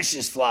where the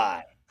fishes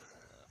fly.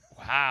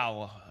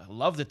 Wow. I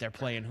love that they're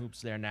playing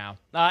hoops there now.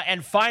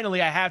 And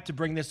finally, I have to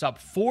bring this up.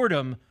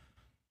 Fordham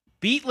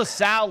beat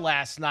LaSalle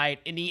last night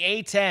in the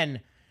A-10.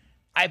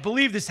 I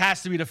believe this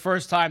has to be the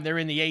first time they're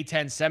in the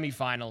A-10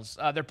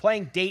 semifinals. They're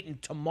playing Dayton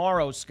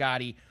tomorrow,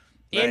 Scotty,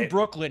 in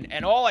Brooklyn.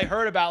 And all I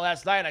heard about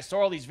last night, and I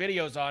saw all these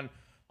videos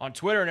on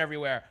Twitter and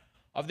everywhere,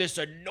 of this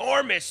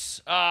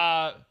enormous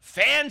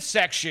fan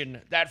section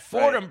that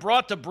Fordham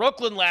brought to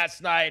Brooklyn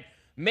last night,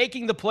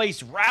 making the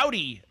place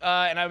rowdy.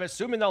 And I'm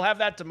assuming they'll have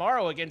that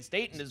tomorrow against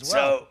Dayton as well.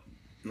 So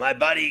my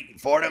buddy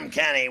Fordham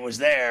Kenny was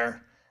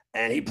there,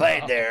 and he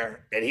played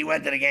there, and he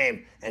went to the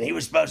game, and he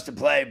was supposed to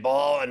play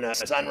ball in the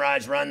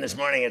Sunrise Run this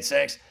morning at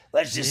 6.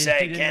 Let's just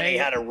say Kenny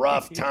had a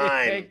rough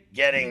time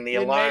getting the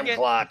alarm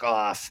clock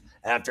off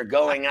after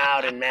going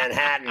out in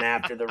Manhattan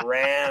after the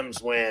Rams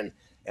win.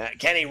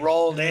 Kenny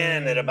rolled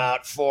in at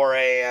about 4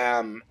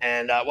 a.m.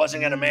 and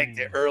wasn't going to make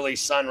the early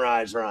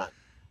Sunrise Run.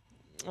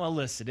 Well,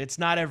 listen, it's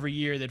not every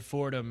year that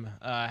Fordham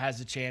has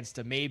a chance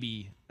to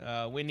maybe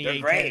win the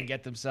A-10 and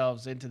get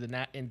themselves into the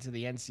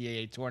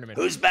NCAA tournament.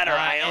 Who's better,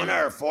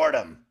 Iona or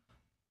Fordham?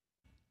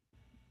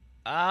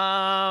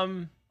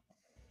 That'd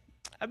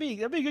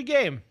be a good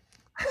game.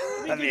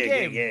 That'd be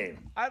a good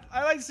game.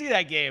 I like to see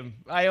that game,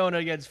 Iona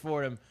against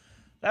Fordham.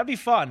 That'd be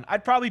fun.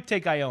 I'd probably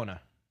take Iona,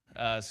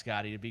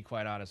 Scotty, to be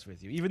quite honest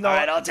with you. Even though all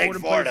right, I'll take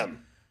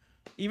Fordham.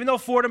 Even though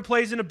Fordham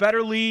plays in a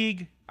better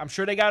league, I'm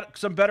sure they got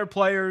some better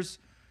players.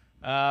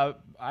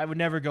 I would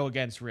never go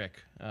against Rick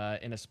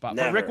in a spot.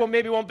 But Rick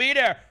maybe won't be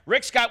there.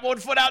 Rick's got 1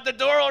 foot out the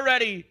door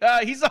already.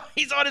 He's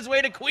on his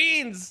way to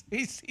Queens.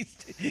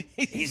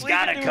 He's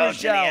got to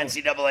coach in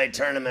the NCAA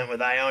tournament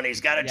with Iona.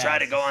 He's got to try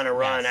to go on a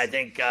run. I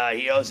think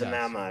he owes him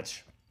that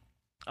much.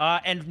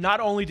 And not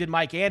only did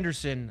Mike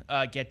Anderson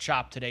get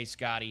chopped today,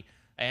 Scotty,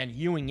 and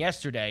Ewing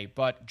yesterday,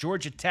 but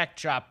Georgia Tech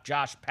chopped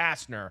Josh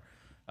Pastner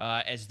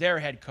as their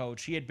head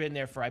coach. He had been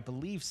there for, I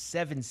believe,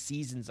 7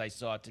 seasons, I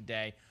saw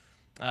today,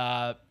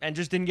 and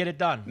just didn't get it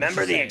done.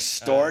 Remember the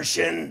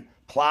extortion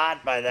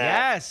plot by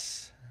that?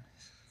 Yes.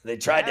 They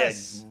tried to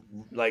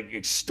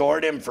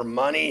extort him for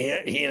money.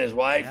 He and his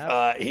wife.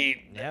 Yep.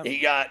 He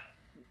got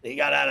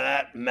out of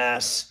that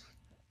mess.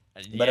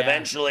 But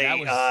eventually,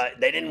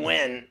 they didn't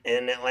win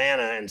in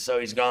Atlanta, and so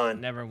he's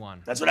gone. Never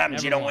won. That's what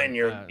happens. You don't win,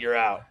 you're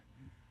out.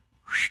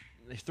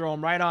 They throw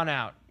him right on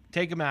out.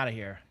 Take him out of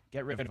here.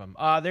 Get rid of him.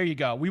 There you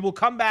go. We will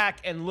come back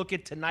and look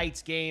at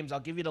tonight's games. I'll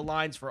give you the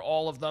lines for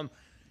all of them.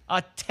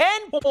 A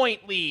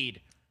 10-point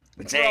lead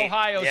for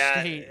Ohio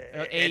State.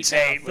 It's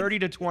 8.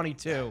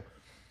 30-22.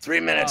 3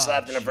 minutes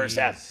left in the first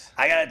half.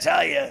 I got to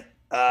tell you,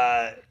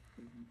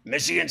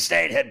 Michigan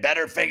State had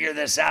better figure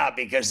this out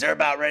because they're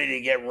about ready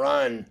to get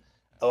run.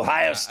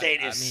 Ohio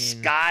State is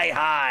sky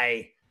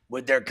high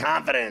with their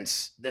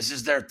confidence. This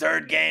is their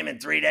 3rd game in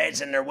 3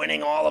 days, and they're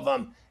winning all of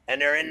them. And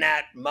they're in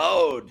that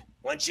mode.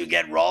 Once you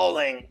get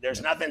rolling,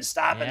 there's nothing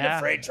stopping the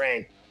freight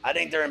train. I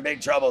think they're in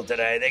big trouble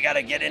today. They got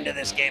to get into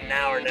this game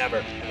now or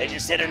never. They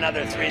just hit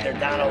another 3. They're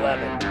down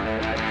 11.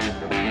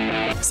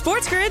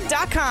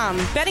 SportsGrid.com.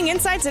 Betting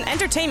insights and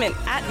entertainment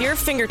at your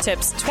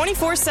fingertips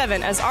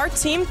 24/7 as our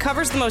team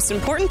covers the most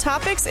important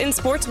topics in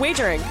sports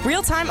wagering.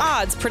 Real-time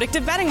odds,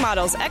 predictive betting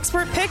models,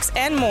 expert picks,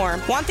 and more.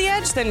 Want the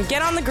edge? Then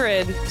get on the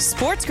grid.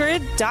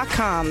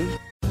 SportsGrid.com.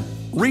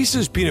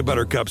 Reese's peanut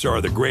butter cups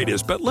are the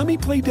greatest, but let me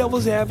play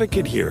devil's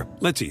advocate here.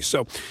 Let's see.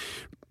 So,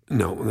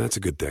 no, that's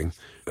a good thing.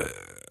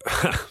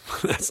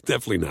 That's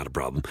definitely not a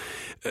problem.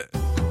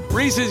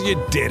 Reese's,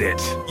 you did it.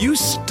 You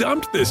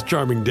stumped this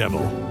charming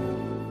devil.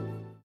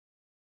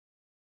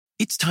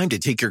 It's time to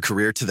take your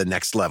career to the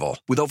next level.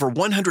 With over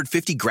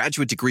 150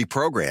 graduate degree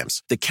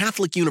programs, the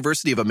Catholic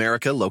University of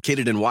America,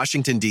 located in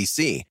Washington,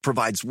 D.C.,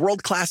 provides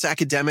world-class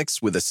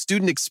academics with a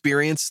student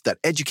experience that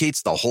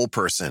educates the whole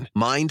person,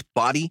 mind,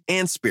 body,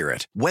 and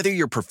spirit. Whether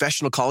your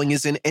professional calling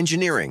is in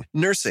engineering,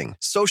 nursing,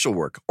 social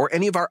work, or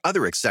any of our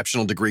other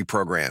exceptional degree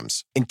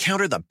programs,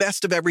 encounter the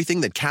best of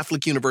everything that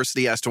Catholic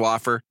University has to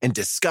offer and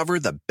discover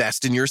the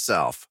best in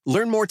yourself.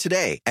 Learn more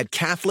today at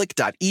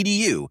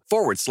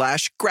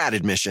catholic.edu/grad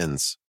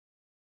admissions.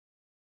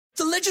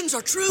 The legends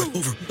are true.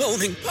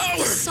 Overwhelming power!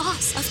 The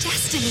sauce of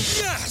destiny.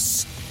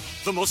 Yes!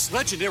 The most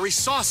legendary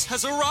sauce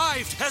has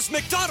arrived as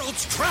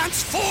McDonald's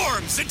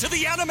transforms into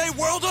the anime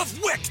world of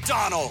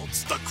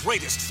WickDonald's. The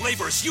greatest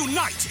flavors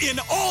unite in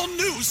all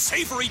new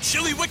savory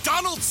chili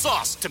McDonald's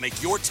sauce to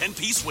make your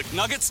 10-piece Wick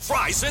Nuggets,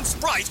 fries, and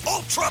Sprite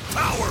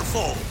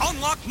ultra-powerful.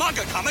 Unlock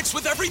manga comics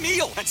with every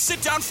meal and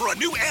sit down for a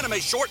new anime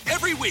short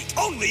every week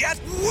only at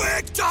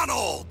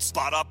WickDonald's.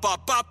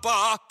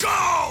 Ba-da-ba-ba-ba,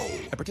 go!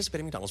 At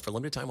participating McDonald's for a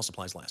limited time while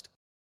supplies last.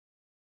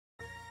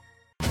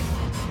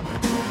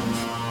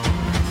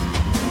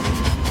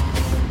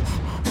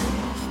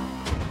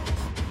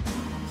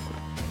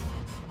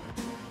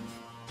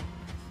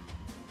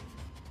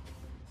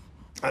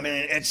 I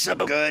mean, it's so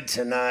good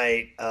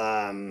tonight.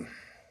 The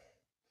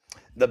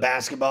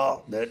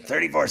basketball, the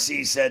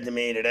 34C said to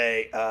me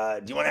today,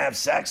 do you want to have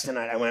sex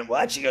tonight? I went,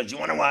 what? She goes, do you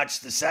want to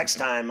watch the Sex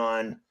Time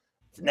on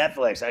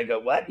Netflix? I go,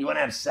 what? You want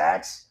to have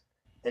sex?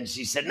 And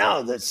she said,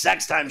 no, the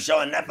Sex Time show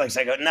on Netflix.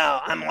 I go, no,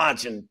 I'm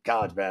watching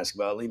college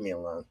basketball. Leave me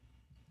alone.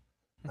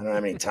 I don't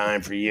have any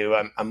time for you.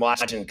 I'm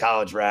watching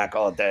College Rack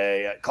all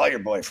day. Call your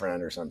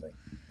boyfriend or something.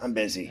 I'm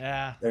busy.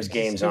 Yeah, there's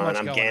games on.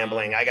 I'm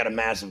gambling. I got a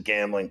massive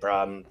gambling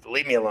problem.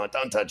 Leave me alone.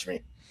 Don't touch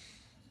me.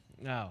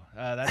 No,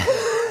 that's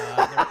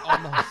they're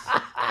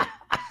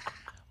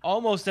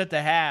almost at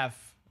the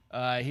half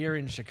here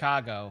in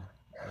Chicago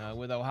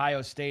with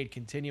Ohio State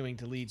continuing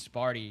to lead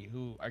Sparty,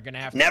 who are going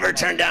to have to never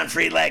turn down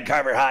free leg,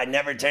 Carver High.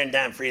 Never turn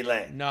down free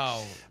leg.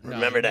 No,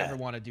 remember that.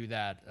 Never want to do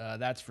that.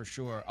 That's for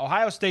sure.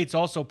 Ohio State's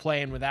also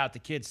playing without the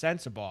kid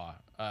Sensabaugh,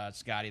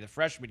 Scotty, the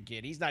freshman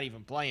kid. He's not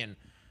even playing,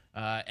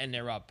 and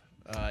they're up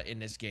in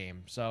this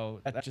game.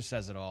 So that just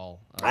says it all.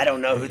 I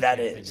don't know who that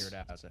is. Figure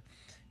it out.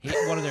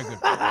 One of their good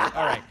players.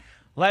 All right.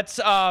 Let's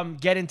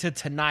get into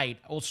tonight.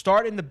 We'll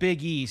start in the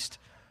Big East,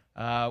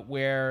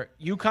 where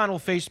UConn will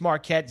face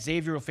Marquette,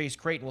 Xavier will face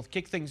Creighton. We'll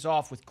kick things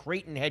off with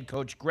Creighton head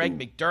coach Greg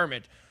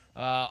McDermott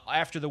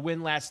after the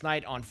win last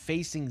night on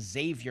facing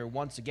Xavier.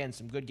 Once again,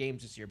 some good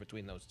games this year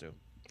between those two.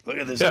 Look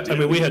at this. Yeah, I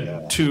mean, we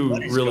had two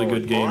really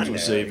good games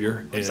with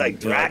Xavier. It's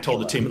and, like I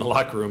told the team in the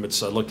locker room, I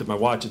looked at my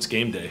watch, it's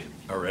game day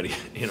already.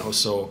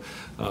 So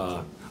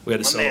we had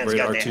to celebrate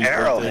Artu's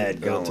birthday.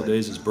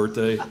 Today's his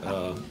birthday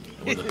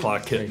when the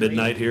clock hit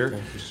midnight here.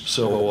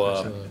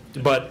 So,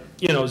 but,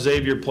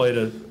 Xavier played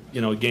a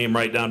game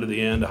right down to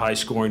the end, a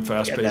high-scoring,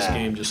 fast-paced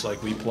game, just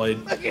like we played.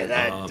 Look at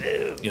that,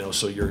 dude.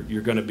 So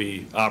you're going to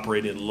be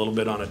operating a little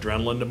bit on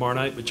adrenaline tomorrow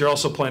night, but you're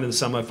also playing in the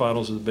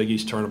semifinals of the Big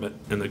East tournament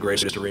in the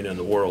greatest arena in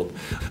the world.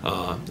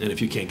 And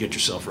if you can't get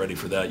yourself ready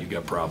for that, you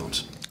got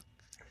problems.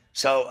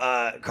 So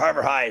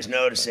Carver High is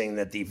noticing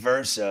that the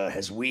Versa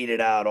has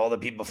weeded out all the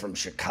people from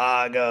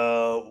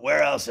Chicago.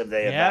 Where else have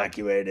they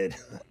evacuated?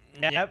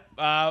 Yep.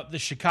 The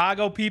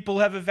Chicago people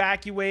have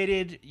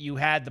evacuated. You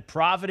had the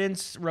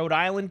Providence, Rhode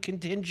Island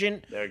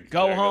contingent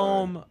go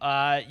home.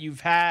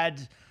 You've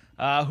had,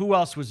 who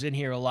else was in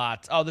here a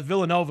lot? Oh, the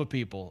Villanova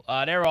people.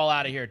 They're all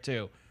out of here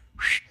too.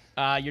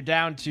 You're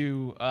down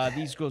to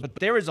these schools. But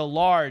there is a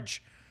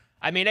large,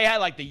 they had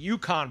like the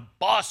UConn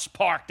bus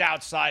parked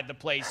outside the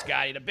place,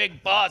 Scotty. The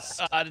big bus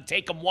to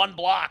take them 1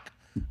 block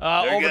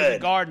over to the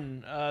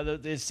Garden.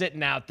 They're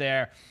sitting out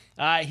there.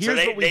 Here's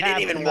so what we have.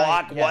 They didn't even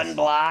walk 1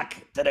 block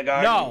to the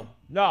Garden?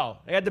 No.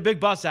 They had the big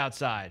bus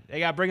outside. They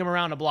got to bring them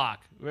around the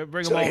block.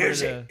 Bring them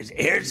over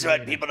here's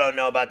what people don't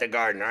know about the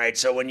Garden, all right?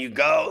 So when you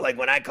go, like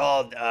when I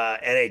called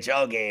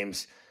NHL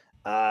games,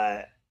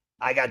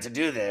 I got to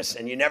do this,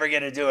 and you never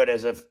get to do it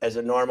as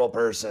a normal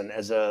person,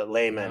 as a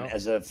layman,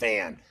 as a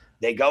fan.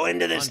 They go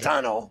into this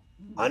tunnel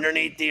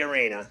underneath the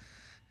arena.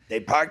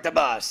 They park the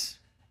bus,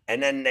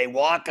 and then they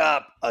walk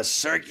up a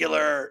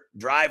circular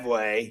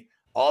driveway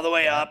all the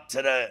way up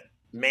to the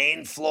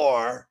main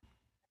floor,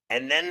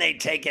 and then they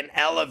take an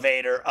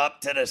elevator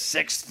up to the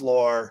 6th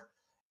floor,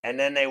 and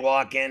then they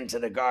walk into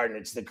the Garden.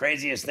 It's the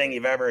craziest thing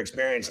you've ever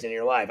experienced in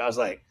your life. I was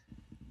like,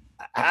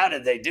 how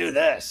did they do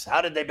this?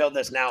 How did they build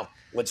this? Now,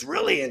 what's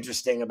really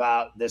interesting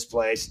about this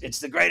place, it's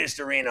the greatest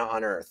arena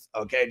on earth,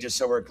 okay, just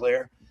so we're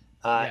clear.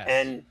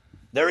 And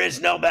there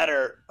is no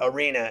better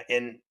arena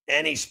in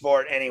any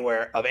sport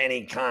anywhere of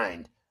any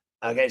kind.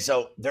 Okay,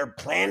 so they're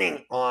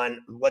planning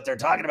on what they're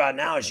talking about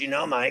now, as you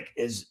know, Mike,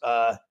 is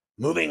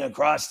moving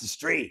across the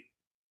street.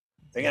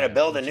 They're going to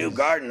build a new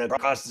Garden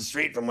across the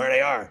street from where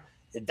they are.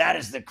 That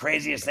is the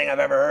craziest thing I've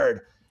ever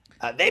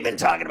heard. They've been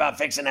talking about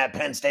fixing that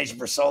Penn Station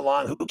for so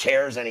long. Who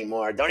cares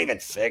anymore? Don't even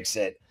fix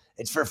it.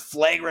 It's for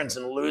flagrants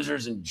and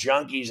losers and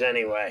junkies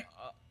anyway.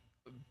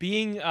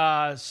 Being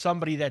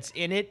somebody that's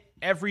in it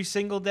every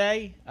single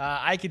day,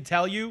 I can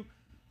tell you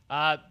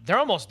they're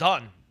almost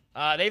done.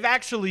 They've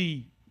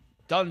actually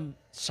done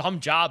some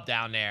job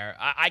down there.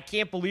 I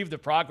can't believe the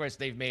progress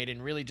they've made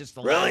in really just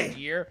the last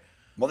year.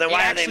 Well, then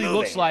why are they moving? It actually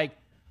looks like,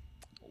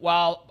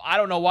 well, I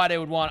don't know why they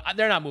would want.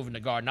 They're not moving the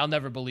Garden. I'll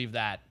never believe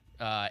that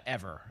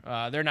ever.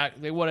 They're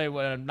not. They would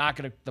have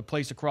knocked the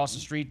place across the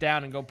street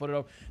down and go put it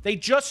over. They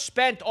just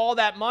spent all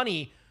that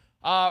money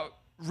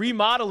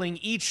remodeling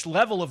each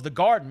level of the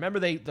Garden. Remember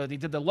they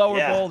did the lower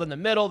bowl, then the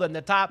middle, then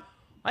the top.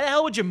 Why the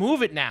hell would you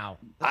move it now?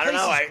 I don't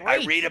know.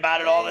 I read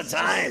about it all the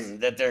time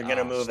that they're going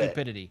to move it.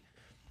 Stupidity.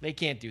 They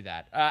can't do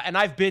that. And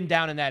I've been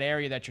down in that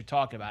area that you're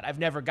talking about. I've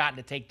never gotten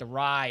to take the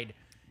ride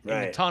in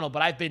the tunnel,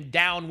 but I've been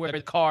down where the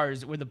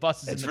buses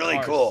and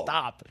the cars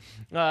stop.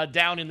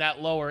 Down in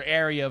that lower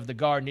area of the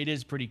Garden. It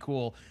is pretty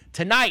cool.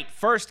 Tonight,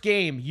 first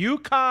game,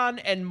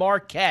 UConn and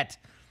Marquette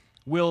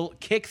will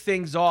kick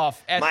things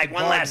off at Mike, the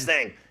one Garden. last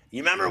thing.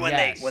 You remember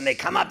when they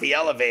come up the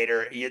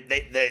elevator,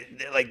 they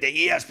like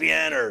the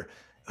ESPN or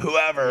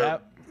whoever,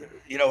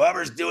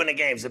 whoever's doing the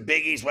games, the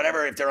Big East,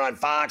 whatever, if they're on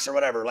Fox or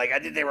whatever. Like I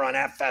think they were on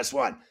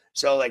FS1.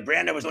 So like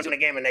Brando was doing the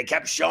game and they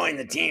kept showing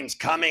the teams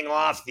coming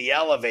off the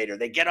elevator.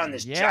 They get on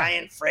this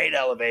giant freight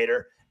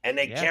elevator and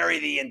they carry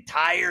the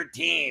entire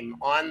team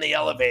on the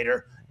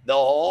elevator. The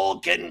whole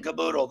kit and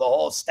caboodle, the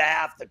whole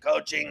staff, the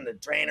coaching, the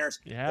trainers,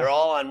 they're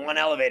all on one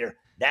elevator.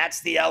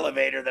 That's the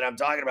elevator that I'm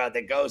talking about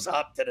that goes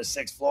up to the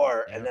 6th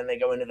floor and then they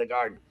go into the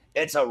Garden.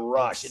 It's a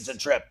rush. It's a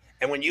trip.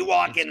 And when you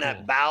walk in the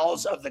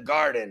bowels of the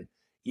Garden,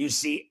 you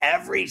see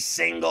every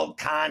single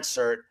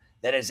concert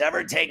that has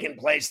ever taken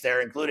place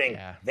there, including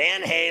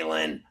Van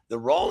Halen, the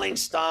Rolling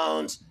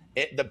Stones.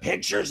 The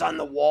pictures on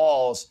the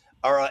walls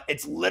are,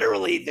 it's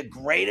literally the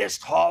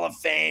greatest Hall of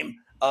Fame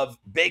of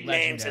big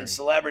names and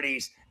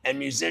celebrities and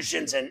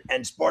musicians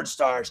and sports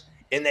stars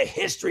in the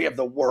history of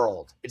the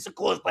world. It's the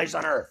coolest place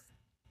on earth.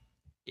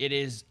 It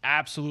is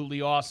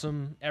absolutely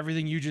awesome.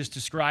 Everything you just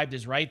described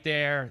is right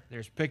there.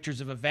 There's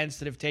pictures of events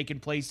that have taken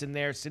place in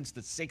there since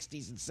the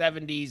 60s and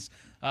 70s.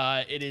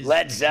 It is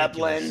Led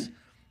Zeppelin.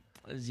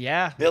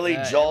 Yeah. Billy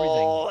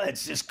Joel. Everything.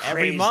 It's just crazy.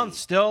 Every month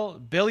still.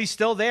 Billy's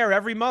still there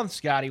every month,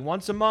 Scotty.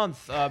 Once a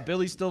month,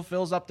 Billy still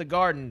fills up the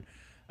Garden,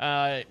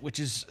 which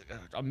is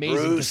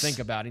amazing to think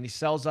about. And he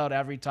sells out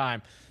every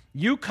time.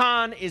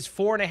 UConn is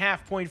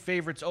 4.5-point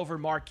favorites over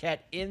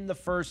Marquette in the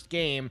first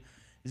game.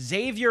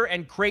 Xavier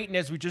and Creighton,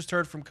 as we just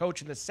heard from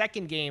Coach in the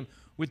second game,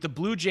 with the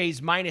Blue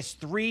Jays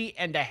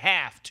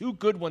 -3.5. Two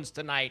good ones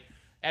tonight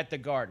at the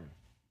Garden.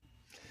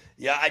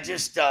 Yeah, I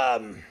just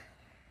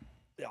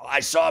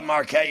I saw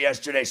Marquette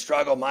yesterday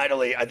struggle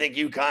mightily. I think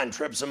UConn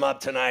trips them up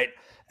tonight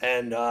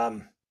and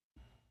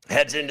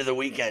heads into the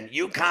weekend.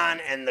 UConn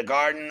and the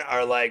Garden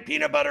are like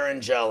peanut butter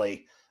and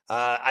jelly.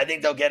 I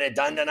think they'll get it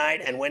done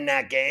tonight and win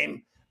that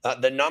game.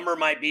 The number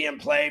might be in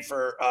play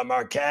for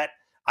Marquette.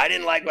 I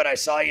didn't like what I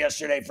saw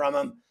yesterday from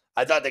him.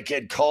 I thought the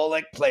kid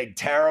Kolek played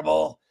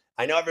terrible.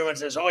 I know everyone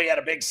says, he had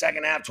a big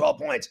second half, 12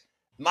 points.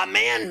 My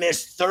man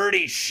missed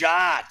 30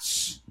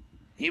 shots.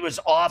 He was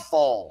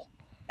awful.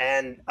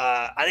 And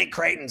I think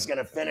Creighton's going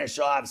to finish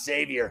off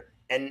Xavier.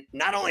 And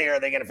not only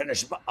are they going to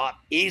finish off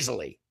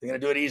easily, they're going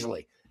to do it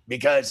easily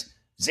because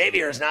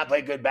Xavier has not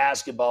played good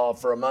basketball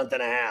for a month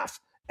and a half.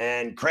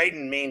 And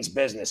Creighton means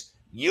business.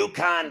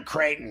 UConn,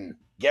 Creighton,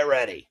 get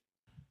ready.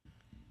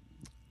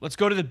 Let's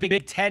go to the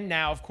Big Ten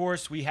now. Of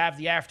course, we have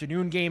the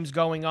afternoon games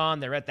going on.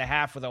 They're at the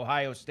half with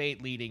Ohio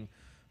State leading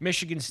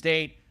Michigan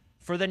State.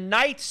 For the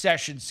night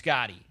session,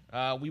 Scotty,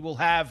 we will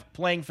have,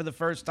 playing for the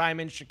first time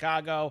in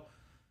Chicago,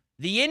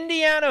 the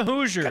Indiana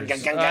Hoosiers,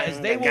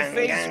 as they will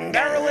face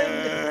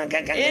Maryland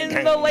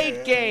in the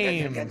late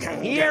game.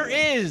 Here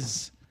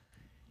is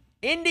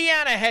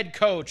Indiana head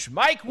coach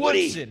Mike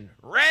Woodson,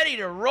 ready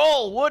to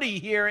roll Woody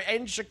here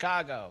in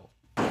Chicago.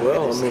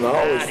 Well, I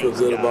always feel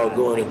good about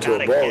going into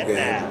a ball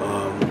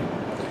game.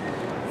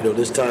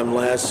 This time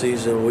last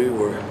season we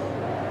were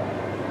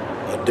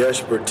a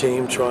desperate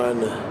team trying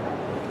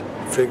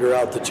to figure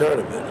out the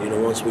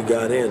tournament, once we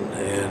got in.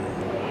 And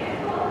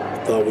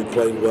I thought we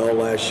played well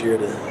last year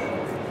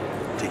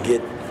to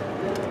get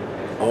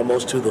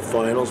almost to the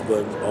finals,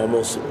 but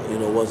almost,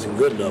 wasn't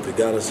good enough. It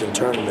got us in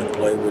tournament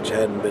play, which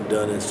hadn't been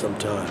done in some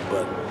time.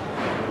 But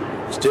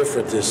it's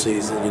different this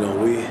season.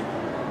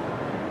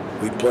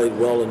 We played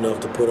well enough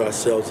to put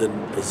ourselves in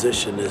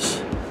position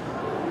this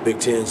Big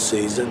Ten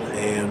season,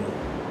 and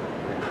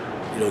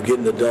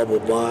getting the double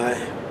bye,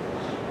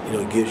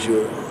 gives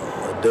you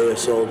a day or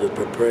so to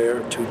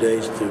prepare, 2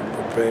 days to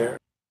prepare.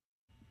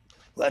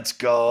 Let's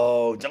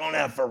go. Don't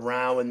have to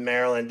round with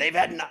Maryland. They've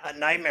had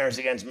nightmares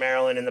against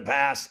Maryland in the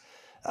past.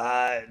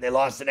 They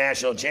lost the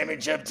national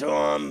championship to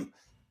them.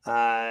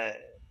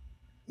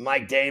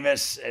 Mike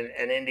Davis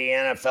and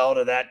Indiana fell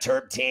to that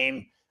Terp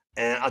team.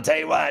 And I'll tell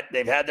you what,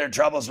 they've had their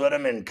troubles with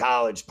them in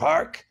College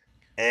Park,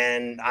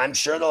 and I'm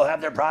sure they'll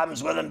have their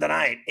problems with them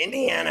tonight.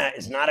 Indiana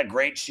is not a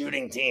great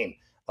shooting team.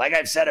 Like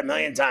I've said a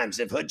million times,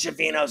 if Hood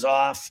Schifino's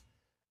off,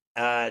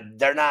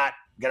 they're not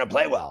going to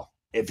play well.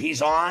 If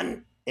he's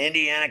on,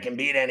 Indiana can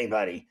beat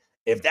anybody.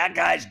 If that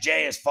guy's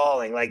J is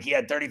falling, like he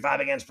had 35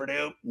 against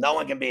Purdue, no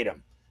one can beat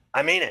him.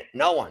 I mean it,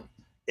 no one.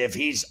 If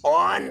he's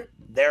on,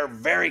 they're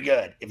very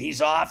good. If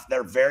he's off,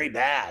 they're very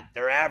bad.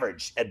 They're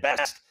average at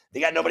best. They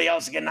got nobody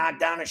else that can knock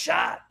down a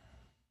shot.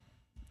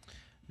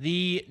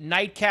 The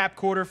nightcap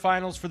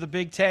quarterfinals for the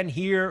Big Ten.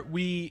 Here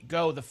we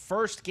go. The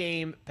first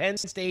game, Penn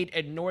State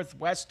and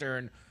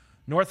Northwestern.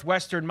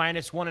 Northwestern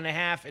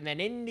 -1.5. And then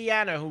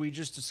Indiana, who we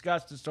just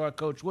discussed, to start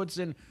Coach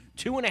Woodson,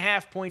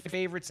 2.5-point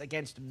favorites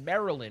against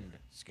Maryland,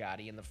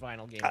 Scotty, in the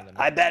final game of the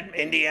night. I bet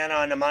Indiana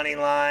on the money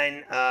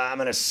line. I'm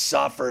going to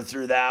suffer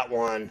through that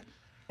one.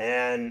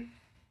 And,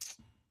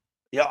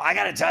 I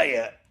got to tell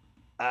you,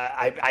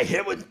 I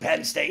hit with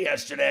Penn State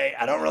yesterday.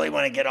 I don't really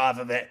want to get off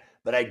of it,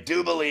 but I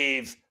do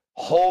believe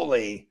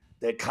wholly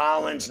that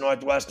Collins'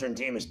 Northwestern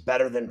team is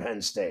better than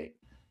Penn State.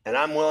 And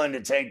I'm willing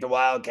to take the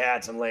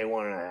Wildcats and lay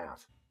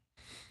 1.5.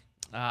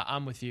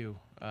 I'm with you.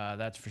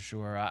 That's for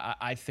sure.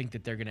 I think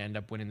that they're going to end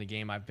up winning the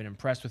game. I've been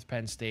impressed with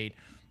Penn State.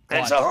 But,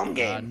 it's a home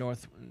game.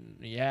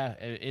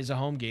 It is a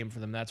home game for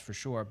them, that's for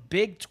sure.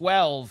 Big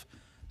 12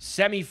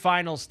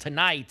 semifinals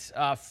tonight.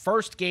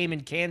 First game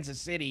in Kansas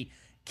City.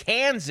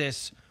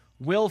 Kansas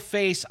will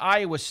face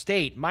Iowa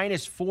State,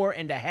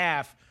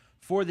 -4.5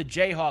 for the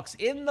Jayhawks.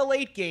 In the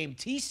late game,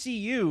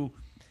 TCU,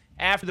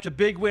 after the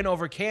big win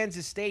over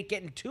Kansas State,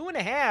 getting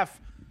 2.5,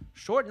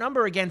 short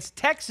number against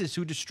Texas,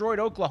 who destroyed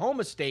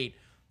Oklahoma State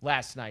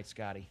last night,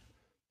 Scotty.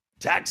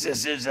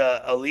 Texas is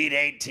a Elite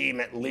Eight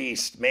team at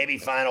least, maybe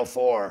Final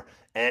Four,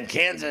 and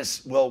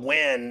Kansas will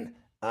win.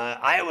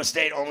 Iowa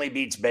State only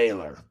beats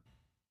Baylor.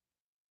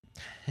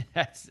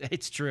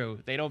 It's true.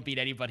 They don't beat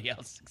anybody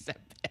else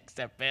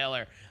except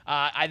Baylor.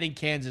 I think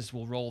Kansas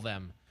will roll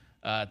them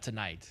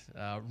tonight.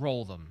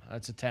 Roll them.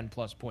 That's a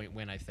 10-plus point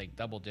win, I think,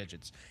 double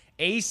digits.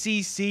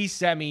 ACC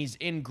semis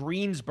in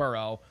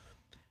Greensboro.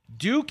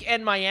 Duke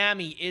and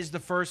Miami is the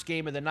first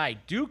game of the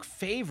night. Duke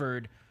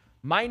favored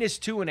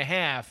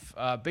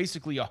 -2.5,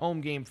 basically a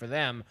home game for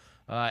them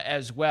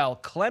as well.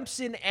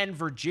 Clemson and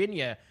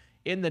Virginia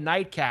in the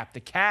nightcap. The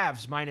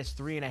Cavs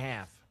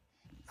 -3.5.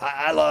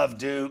 I love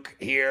Duke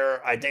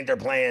here. I think they're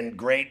playing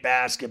great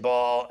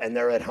basketball, and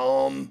they're at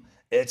home.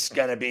 It's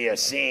going to be a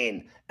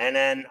scene. And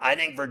then I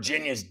think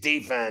Virginia's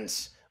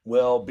defense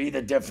will be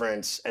the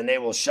difference, and they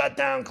will shut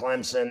down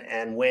Clemson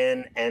and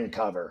win and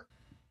cover.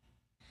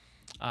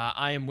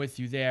 I am with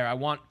you there. I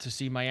want to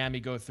see Miami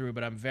go through,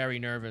 but I'm very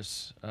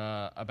nervous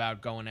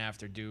about going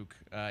after Duke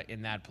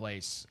in that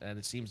place. And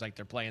it seems like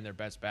they're playing their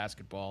best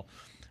basketball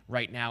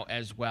right now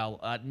as well.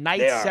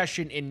 Night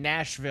session in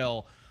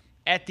Nashville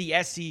at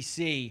the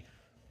SEC.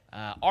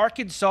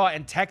 Arkansas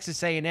and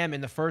Texas A&M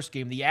in the first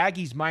game. The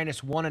Aggies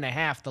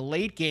 -1.5. The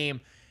late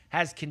game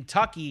has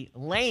Kentucky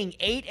laying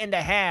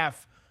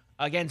 8.5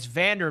 against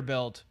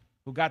Vanderbilt,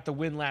 who got the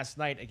win last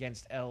night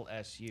against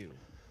LSU.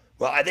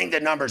 Well, I think the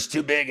number's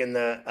too big in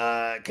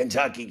the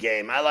Kentucky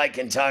game. I like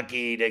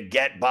Kentucky to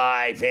get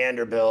by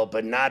Vanderbilt,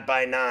 but not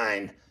by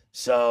 9.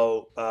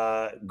 So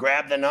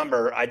grab the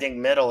number. I think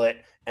middle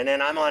it. And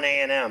then I'm on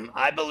A&M.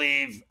 I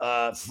believe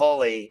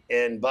fully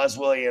in Buzz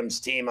Williams'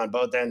 team on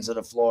both ends of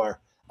the floor.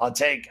 I'll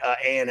take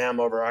A&M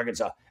over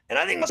Arkansas. And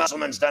I think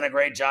Musselman's done a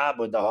great job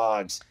with the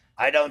Hogs.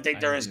 I don't think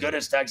they're as good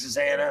as Texas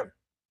A&M.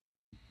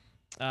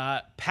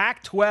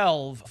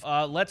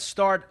 Pac-12, let's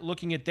start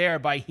looking at there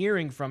by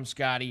hearing from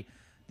Scotty,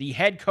 the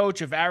head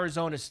coach of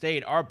Arizona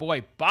State, our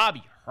boy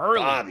Bobby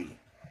Hurley.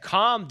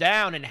 calm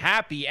down and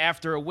happy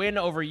after a win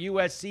over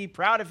USC,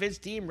 proud of his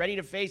team, ready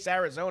to face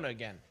Arizona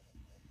again.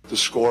 The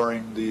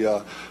scoring,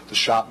 the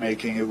shot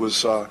making, it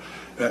was an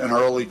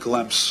early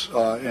glimpse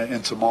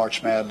into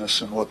March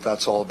Madness and what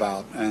that's all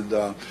about.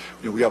 And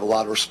we have a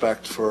lot of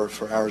respect for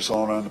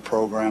Arizona and the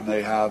program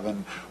they have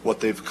and what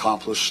they've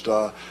accomplished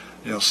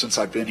since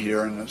I've been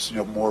here, and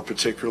more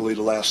particularly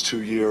the last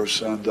 2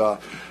 years. And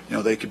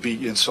they could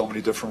beat you in so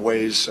many different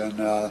ways, and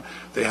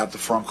they have the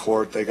front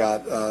court. They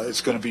got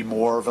it's going to be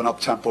more of an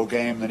up-tempo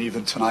game than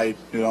even tonight.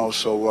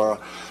 So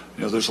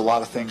there's a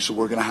lot of things that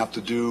we're going to have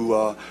to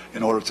do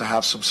in order to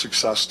have some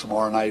success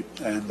tomorrow night.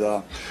 And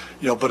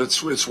but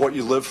it's what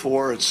you live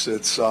for. It's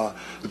to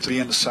be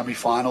in the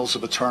semifinals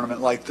of a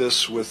tournament like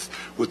this with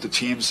the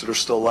teams that are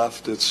still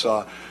left. It's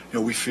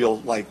we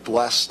feel like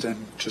blessed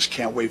and just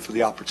can't wait for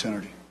the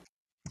opportunity.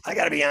 I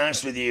got to be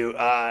honest with you.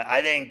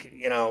 I think,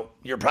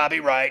 you're probably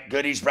right.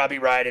 Goody's probably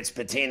right. It's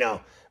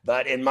Pitino.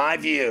 But in my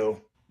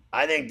view,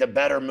 I think the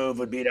better move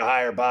would be to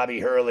hire Bobby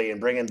Hurley and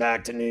bring him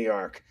back to New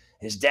York.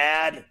 His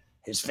dad,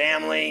 his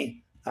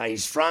family,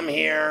 he's from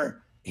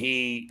here.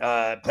 He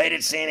played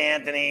at St.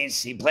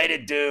 Anthony's. He played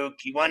at Duke.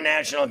 He won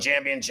national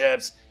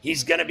championships.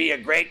 He's going to be a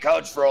great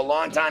coach for a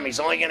long time. He's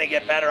only going to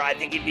get better. I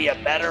think he'd be a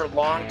better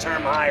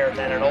long-term hire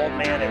than an old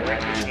man in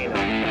Rick Pitino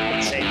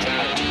at St.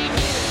 John.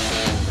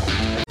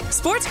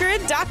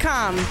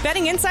 SportsGrid.com.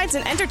 Betting insights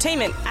and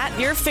entertainment at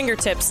your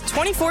fingertips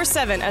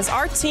 24/7 as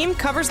our team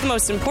covers the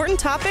most important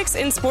topics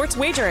in sports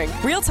wagering.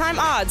 Real-time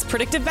odds,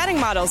 predictive betting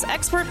models,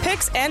 expert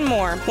picks, and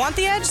more. Want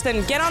the edge?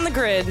 Then get on the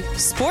grid.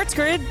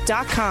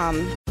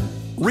 SportsGrid.com.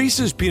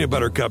 Reese's Peanut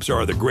Butter Cups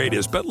are the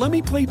greatest, but let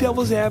me play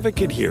devil's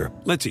advocate here.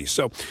 Let's see.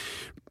 So,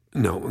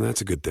 no,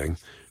 that's a good thing.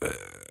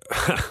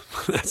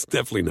 That's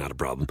definitely not a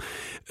problem.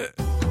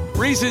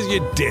 Reese's,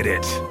 you did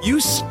it. You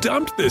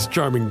stumped this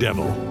charming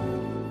devil.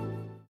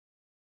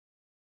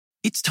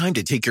 It's time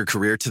to take your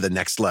career to the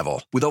next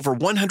level. With over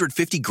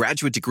 150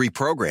 graduate degree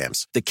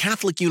programs, the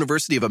Catholic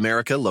University of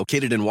America,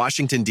 located in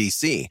Washington,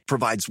 D.C.,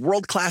 provides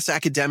world-class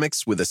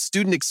academics with a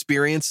student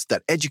experience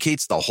that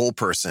educates the whole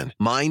person,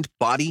 mind,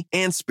 body,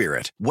 and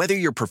spirit. Whether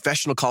your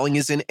professional calling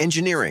is in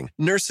engineering,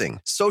 nursing,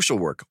 social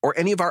work, or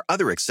any of our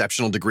other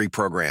exceptional degree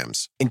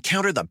programs,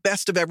 encounter the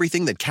best of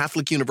everything that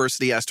Catholic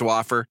University has to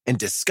offer and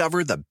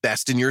discover the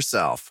best in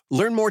yourself.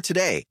 Learn more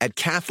today at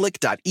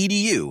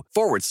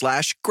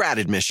catholic.edu/grad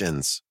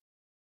admissions.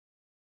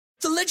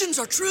 The legends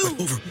are true.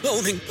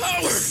 Overwhelming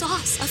power! The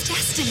sauce of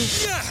destiny.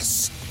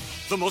 Yes!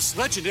 The most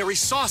legendary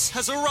sauce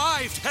has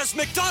arrived as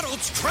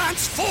McDonald's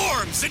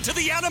transforms into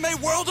the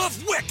anime world of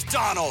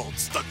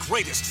WickDonald's. The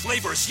greatest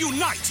flavors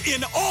unite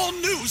in all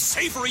new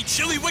savory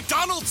chili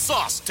McDonald's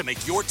sauce to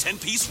make your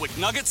 10-piece Wick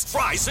Nuggets,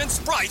 fries, and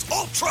Sprite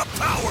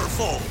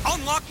ultra-powerful.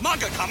 Unlock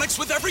manga comics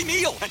with every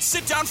meal and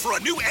sit down for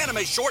a new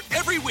anime short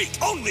every week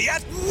only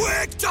at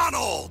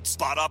WickDonald's.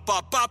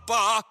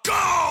 Ba-da-ba-ba-ba,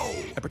 go!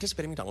 At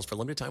participating McDonald's for a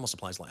limited time while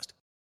supplies last.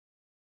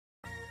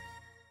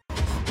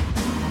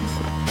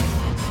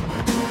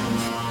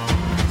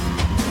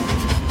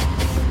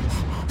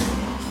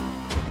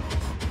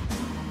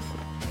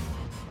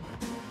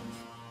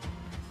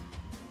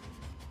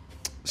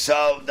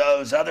 So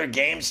those other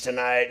games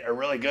tonight are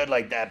really good,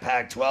 like that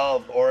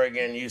Pac-12,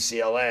 Oregon,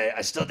 UCLA.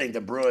 I still think the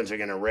Bruins are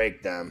going to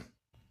rake them.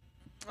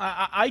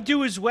 I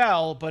do as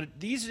well, but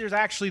these are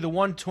actually the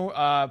one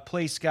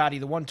place, Scotty,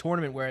 the one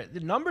tournament where the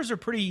numbers are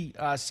pretty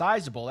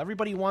sizable.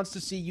 Everybody wants to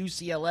see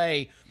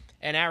UCLA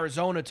and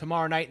Arizona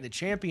tomorrow night in the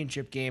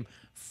championship game.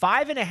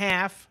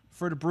 5.5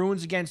 for the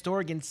Bruins against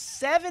Oregon,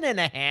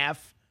 7.5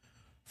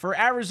 for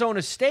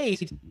Arizona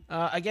State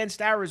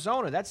against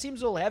Arizona. That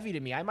seems a little heavy to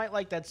me. I might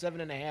like that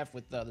 7.5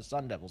 with the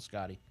Sun Devils,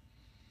 Scotty.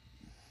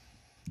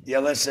 Yeah,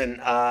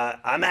 listen,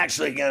 I'm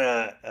actually going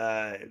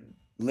to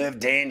live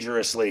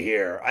dangerously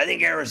here. I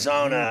think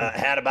Arizona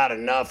had about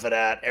enough of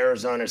that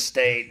Arizona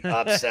State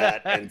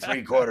upset and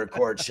three-quarter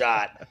court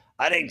shot.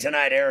 I think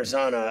tonight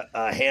Arizona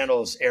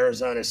handles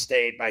Arizona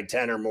State by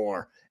 10 or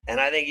more. And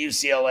I think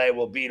UCLA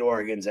will beat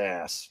Oregon's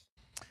ass.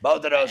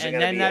 Both of those are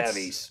going to be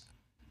heavies.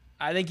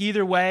 I think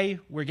either way,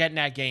 we're getting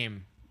that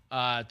game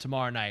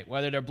tomorrow night.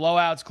 Whether they're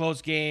blowouts,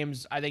 close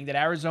games, I think that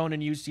Arizona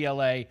and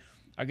UCLA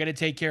are going to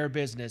take care of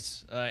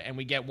business, and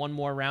we get one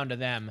more round of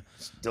them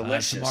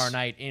tomorrow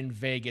night in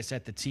Vegas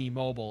at the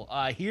T-Mobile.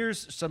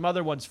 Here's some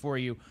other ones for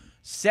you.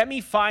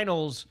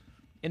 Semifinals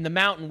in the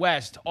Mountain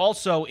West,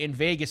 also in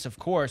Vegas, of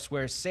course,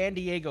 where San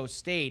Diego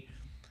State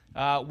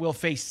will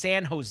face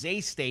San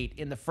Jose State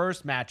in the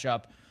first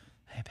matchup.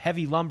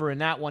 Heavy lumber in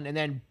that one. And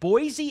then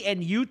Boise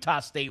and Utah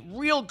State,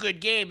 real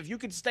good game. If you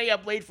could stay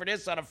up late for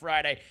this on a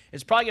Friday,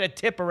 it's probably going to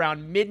tip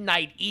around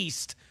midnight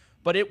East,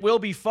 but it will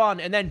be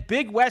fun. And then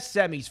Big West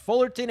semis,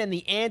 Fullerton and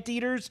the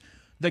Anteaters,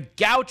 the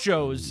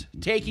Gauchos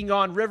taking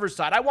on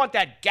Riverside. I want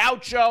that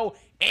Gaucho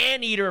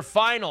Anteater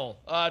final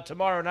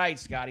tomorrow night,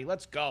 Scotty.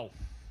 Let's go.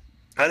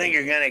 I think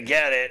you're going to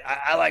get it.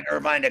 I like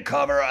Irvine to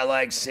cover. I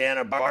like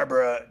Santa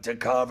Barbara to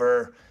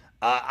cover.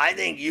 I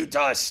think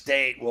Utah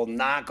State will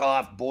knock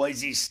off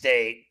Boise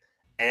State,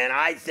 and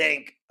I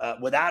think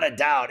without a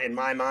doubt, in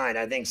my mind,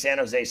 I think San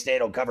Jose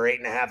State will cover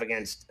 8.5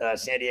 against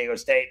San Diego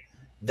State.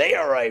 They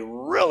are a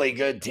really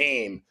good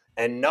team,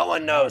 and no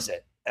one knows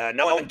it.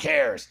 No one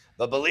cares.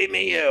 But believe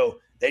me,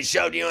 they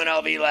showed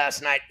UNLV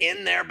last night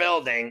in their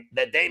building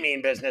that they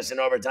mean business in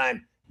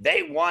overtime.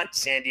 They want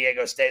San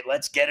Diego State.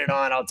 Let's get it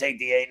on. I'll take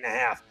the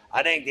 8.5.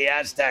 I think the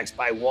Aztecs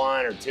by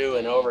 1 or 2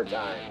 in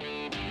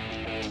overtime.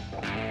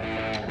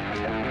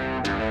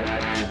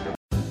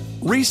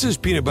 Reese's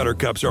peanut butter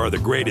cups are the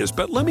greatest,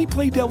 but let me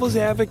play devil's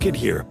advocate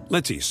here.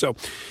 Let's see. So,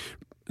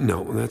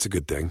 no, that's a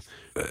good thing.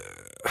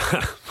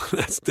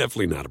 That's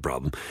definitely not a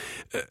problem.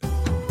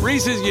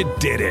 Reese's, you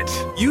did it.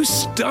 You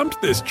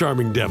stumped this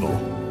charming devil.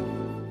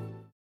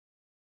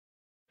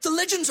 The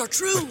legends are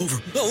true.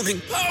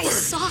 Overwhelming power! The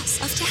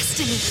sauce of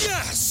destiny.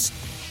 Yes!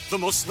 The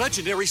most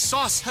legendary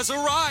sauce has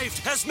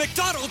arrived as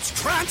McDonald's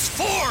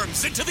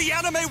transforms into the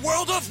anime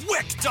world of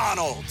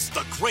WickDonald's.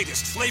 The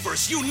greatest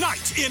flavors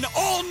unite in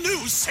all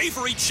new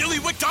savory chili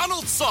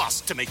McDonald's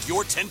sauce to make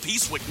your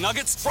 10-piece Wick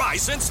Nuggets,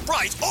 fries, and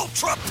Sprite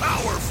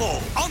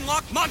ultra-powerful.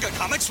 Unlock manga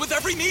comics with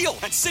every meal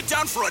and sit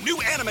down for a new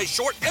anime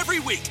short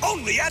every week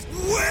only at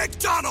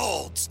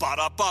WickDonald's.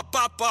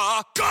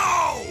 Ba-da-ba-ba-ba,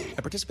 go! At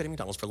participating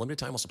McDonald's for a limited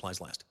time while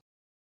supplies last.